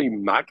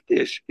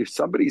 If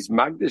somebody's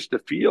magdish the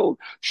field,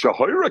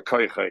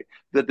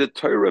 that the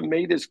Torah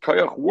made his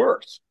koyach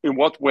worse. In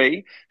what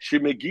way?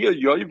 Shemegia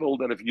yovel,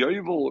 that if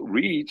yovel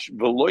reached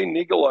veloy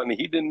nigel and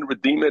he didn't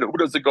redeem it, who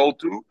does it go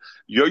to?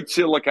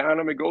 Yotzil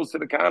lakanim, it goes to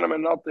the kanim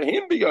and not to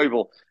him. Be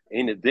yovel.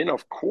 And then,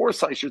 of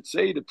course, I should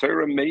say the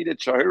Torah made it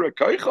shahira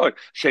koyach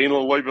shein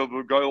loyvel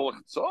v'goyel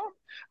chtzom.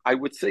 I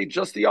would say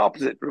just the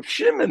opposite. Rav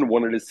Shimon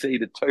wanted to say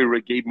the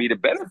Torah gave me the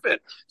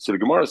benefit. So the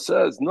Gemara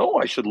says, no,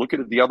 I should look at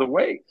it the other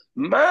way.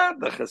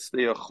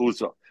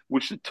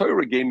 Which the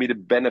Torah gave me the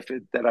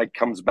benefit that it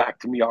comes back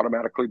to me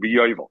automatically be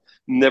yovel.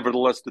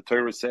 Nevertheless, the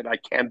Torah said I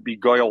can't be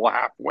goyal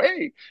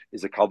halfway.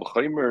 Is a kal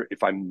v'chomer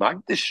if I'm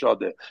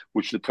magdishade,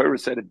 which the Torah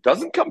said it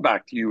doesn't come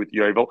back to you with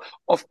yovel.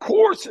 Of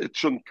course, it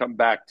shouldn't come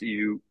back to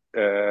you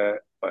at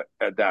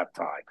that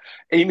time.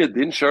 Ain't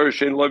din shar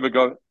shein loy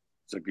v'go.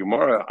 So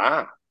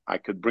Gemara, I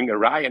could bring a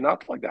raya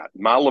not like that.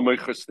 You know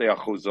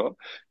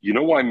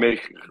why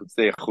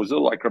mechstei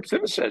achuza? Like Reb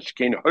Simon says,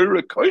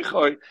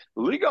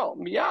 legal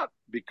miyat,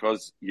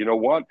 because you know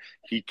what?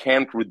 He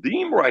can't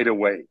redeem right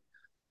away.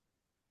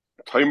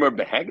 Tomer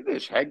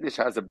behegdish. Hegdish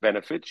has a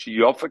benefit.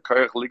 She offer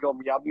koich legal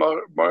miyad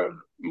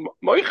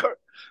moicher.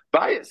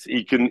 Bias.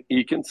 He can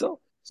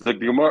sell. So the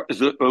Gemara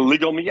is a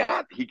legal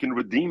miyad. He can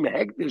redeem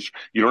hegdish.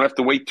 You don't have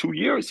to wait 2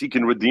 years. He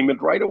can redeem it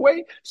right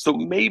away. So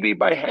maybe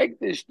by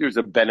hegdish there's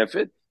a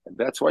benefit, and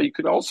that's why you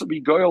could also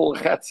be goyal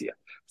lechatzia.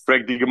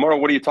 Frag the Gemara,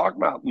 what are you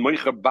talking about?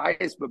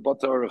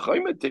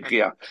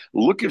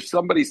 Look, if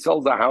somebody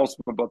sells a house,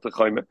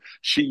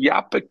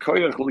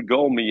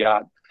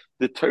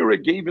 the Torah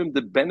gave him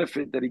the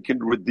benefit that he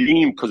can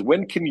redeem, because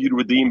when can you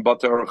redeem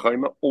Bata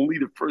Arachayma? Only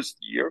the first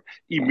year,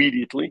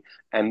 immediately.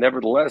 And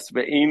nevertheless,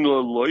 and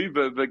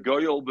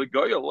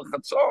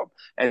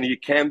you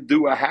can't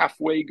do a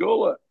halfway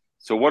gola.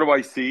 So what do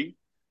I see?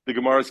 The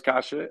Gemara's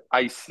kasha,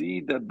 I see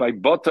that by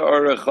Bata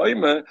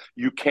Arachayma,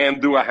 you can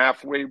do a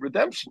halfway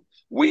redemption.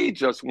 We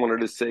just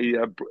wanted to say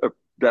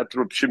that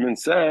Reb Shimon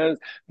says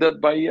that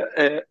by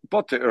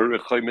Bata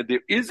Arachayma, there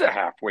is a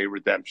halfway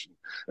redemption,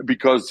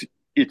 because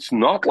it's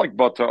not like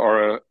Bata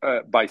or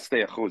by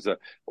Steachuza.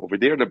 Over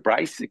there, the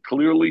Brisa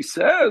clearly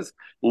says,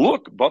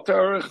 look, Bata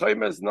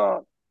Arachayma is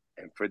not.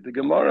 And for the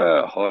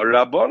Gemara,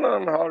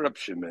 Rabbanan, Reb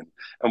Shimon.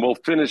 And we'll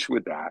finish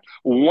with that.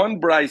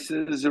 One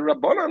Brisa is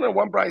Rabbanan and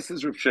one Brisa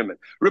is Reb Shimon.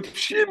 Reb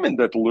Shimon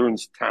that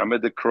learns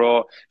Tamid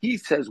Akra, he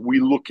says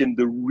we look in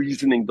the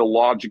reasoning, the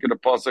logic of the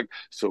pasuk.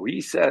 So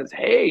he says,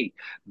 hey,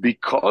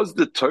 because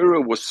the Torah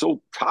was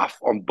so tough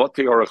on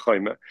Batei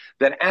Arachayma,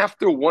 that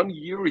after 1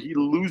 year he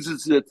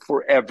loses it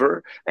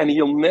forever, and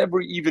he'll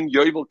never even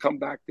Yovel come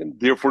back to him.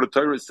 Therefore the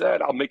Torah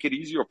said, I'll make it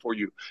easier for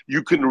you.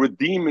 You can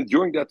redeem it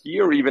during that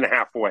year, even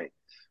halfway.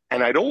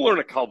 And I don't learn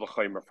a kal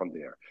v'chomer from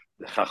there.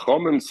 The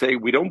Chachomim say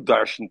we don't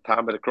darshan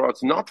Tamid Akra.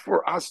 It's not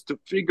for us to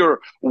figure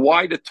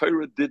why the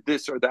Torah did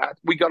this or that.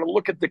 We got to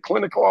look at the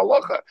clinical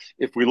halacha.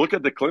 If we look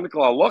at the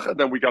clinical halacha,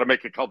 then we got to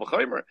make a kal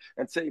v'chomer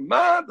and say,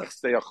 "Ma, the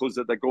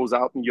achuzah that goes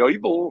out in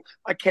yovel,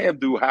 I can't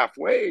do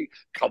halfway.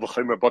 Kal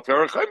v'chomer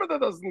bater chomer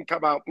that doesn't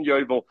come out in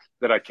yovel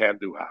that I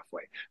can't do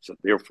halfway." So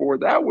therefore,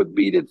 that would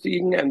be the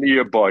thing and the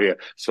aboya.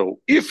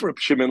 So if Reb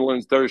Shimon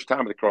learns Darish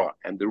Tamid Akra,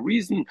 and the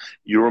reason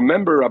you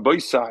remember Rabbi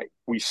Sai,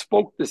 we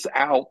spoke this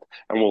out,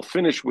 and we'll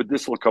finish with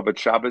this L'Kabbat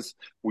Shabbos.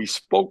 We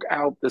spoke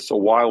out this a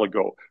while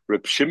ago.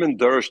 Reb Shimon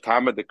Darish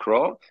Tamid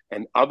Akra,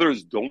 and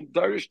others don't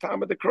Darish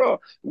Tamid Akra.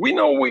 We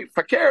know we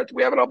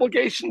have an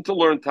obligation to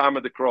learn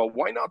Tamid Akra.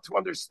 Why not to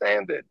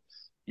understand it?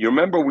 You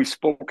remember we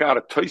spoke out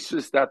of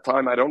Tosis that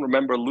time. I don't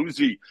remember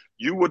Luzi.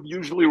 You would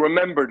usually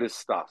remember this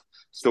stuff.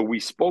 So we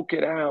spoke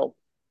it out.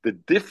 The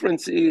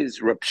difference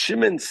is Reb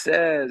Shimon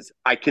says,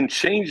 I can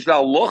change the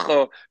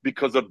halacha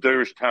because of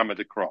Darish Tamid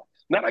Akra.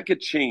 Not I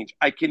could change.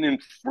 I can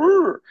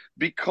infer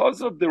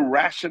because of the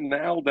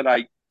rationale that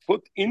I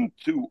put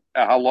into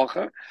a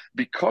halacha.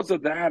 Because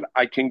of that,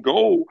 I can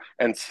go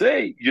and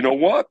say, you know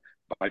what?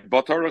 By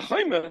Batar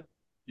Rechaima,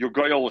 you're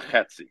goyal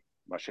chetzi.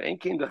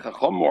 Masha'enkin, the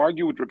Chacham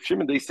argue with Reb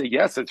Shimon. They say,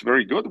 yes, it's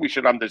very good. We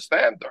should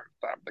understand the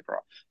Tamid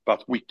Akra.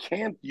 But we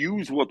can't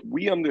use what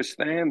we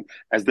understand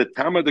as the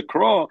Tamid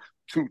Akra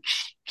to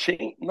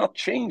change, not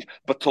change,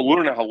 but to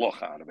learn a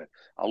halacha out of it.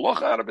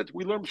 Halacha out of it,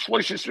 we learn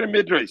Shloishes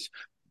Midres,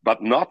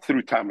 but not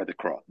through Tamid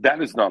Akra.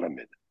 That is not a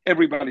mid.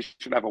 Everybody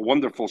should have a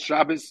wonderful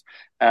Shabbos.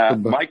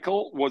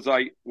 Michael, was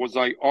I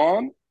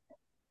on,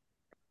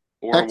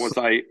 or excellent. Was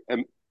I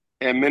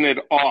a minute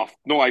off?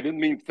 No, I didn't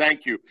mean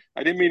thank you.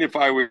 I didn't mean if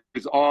I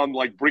was on,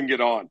 like bring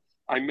it on.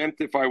 I meant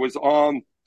if I was on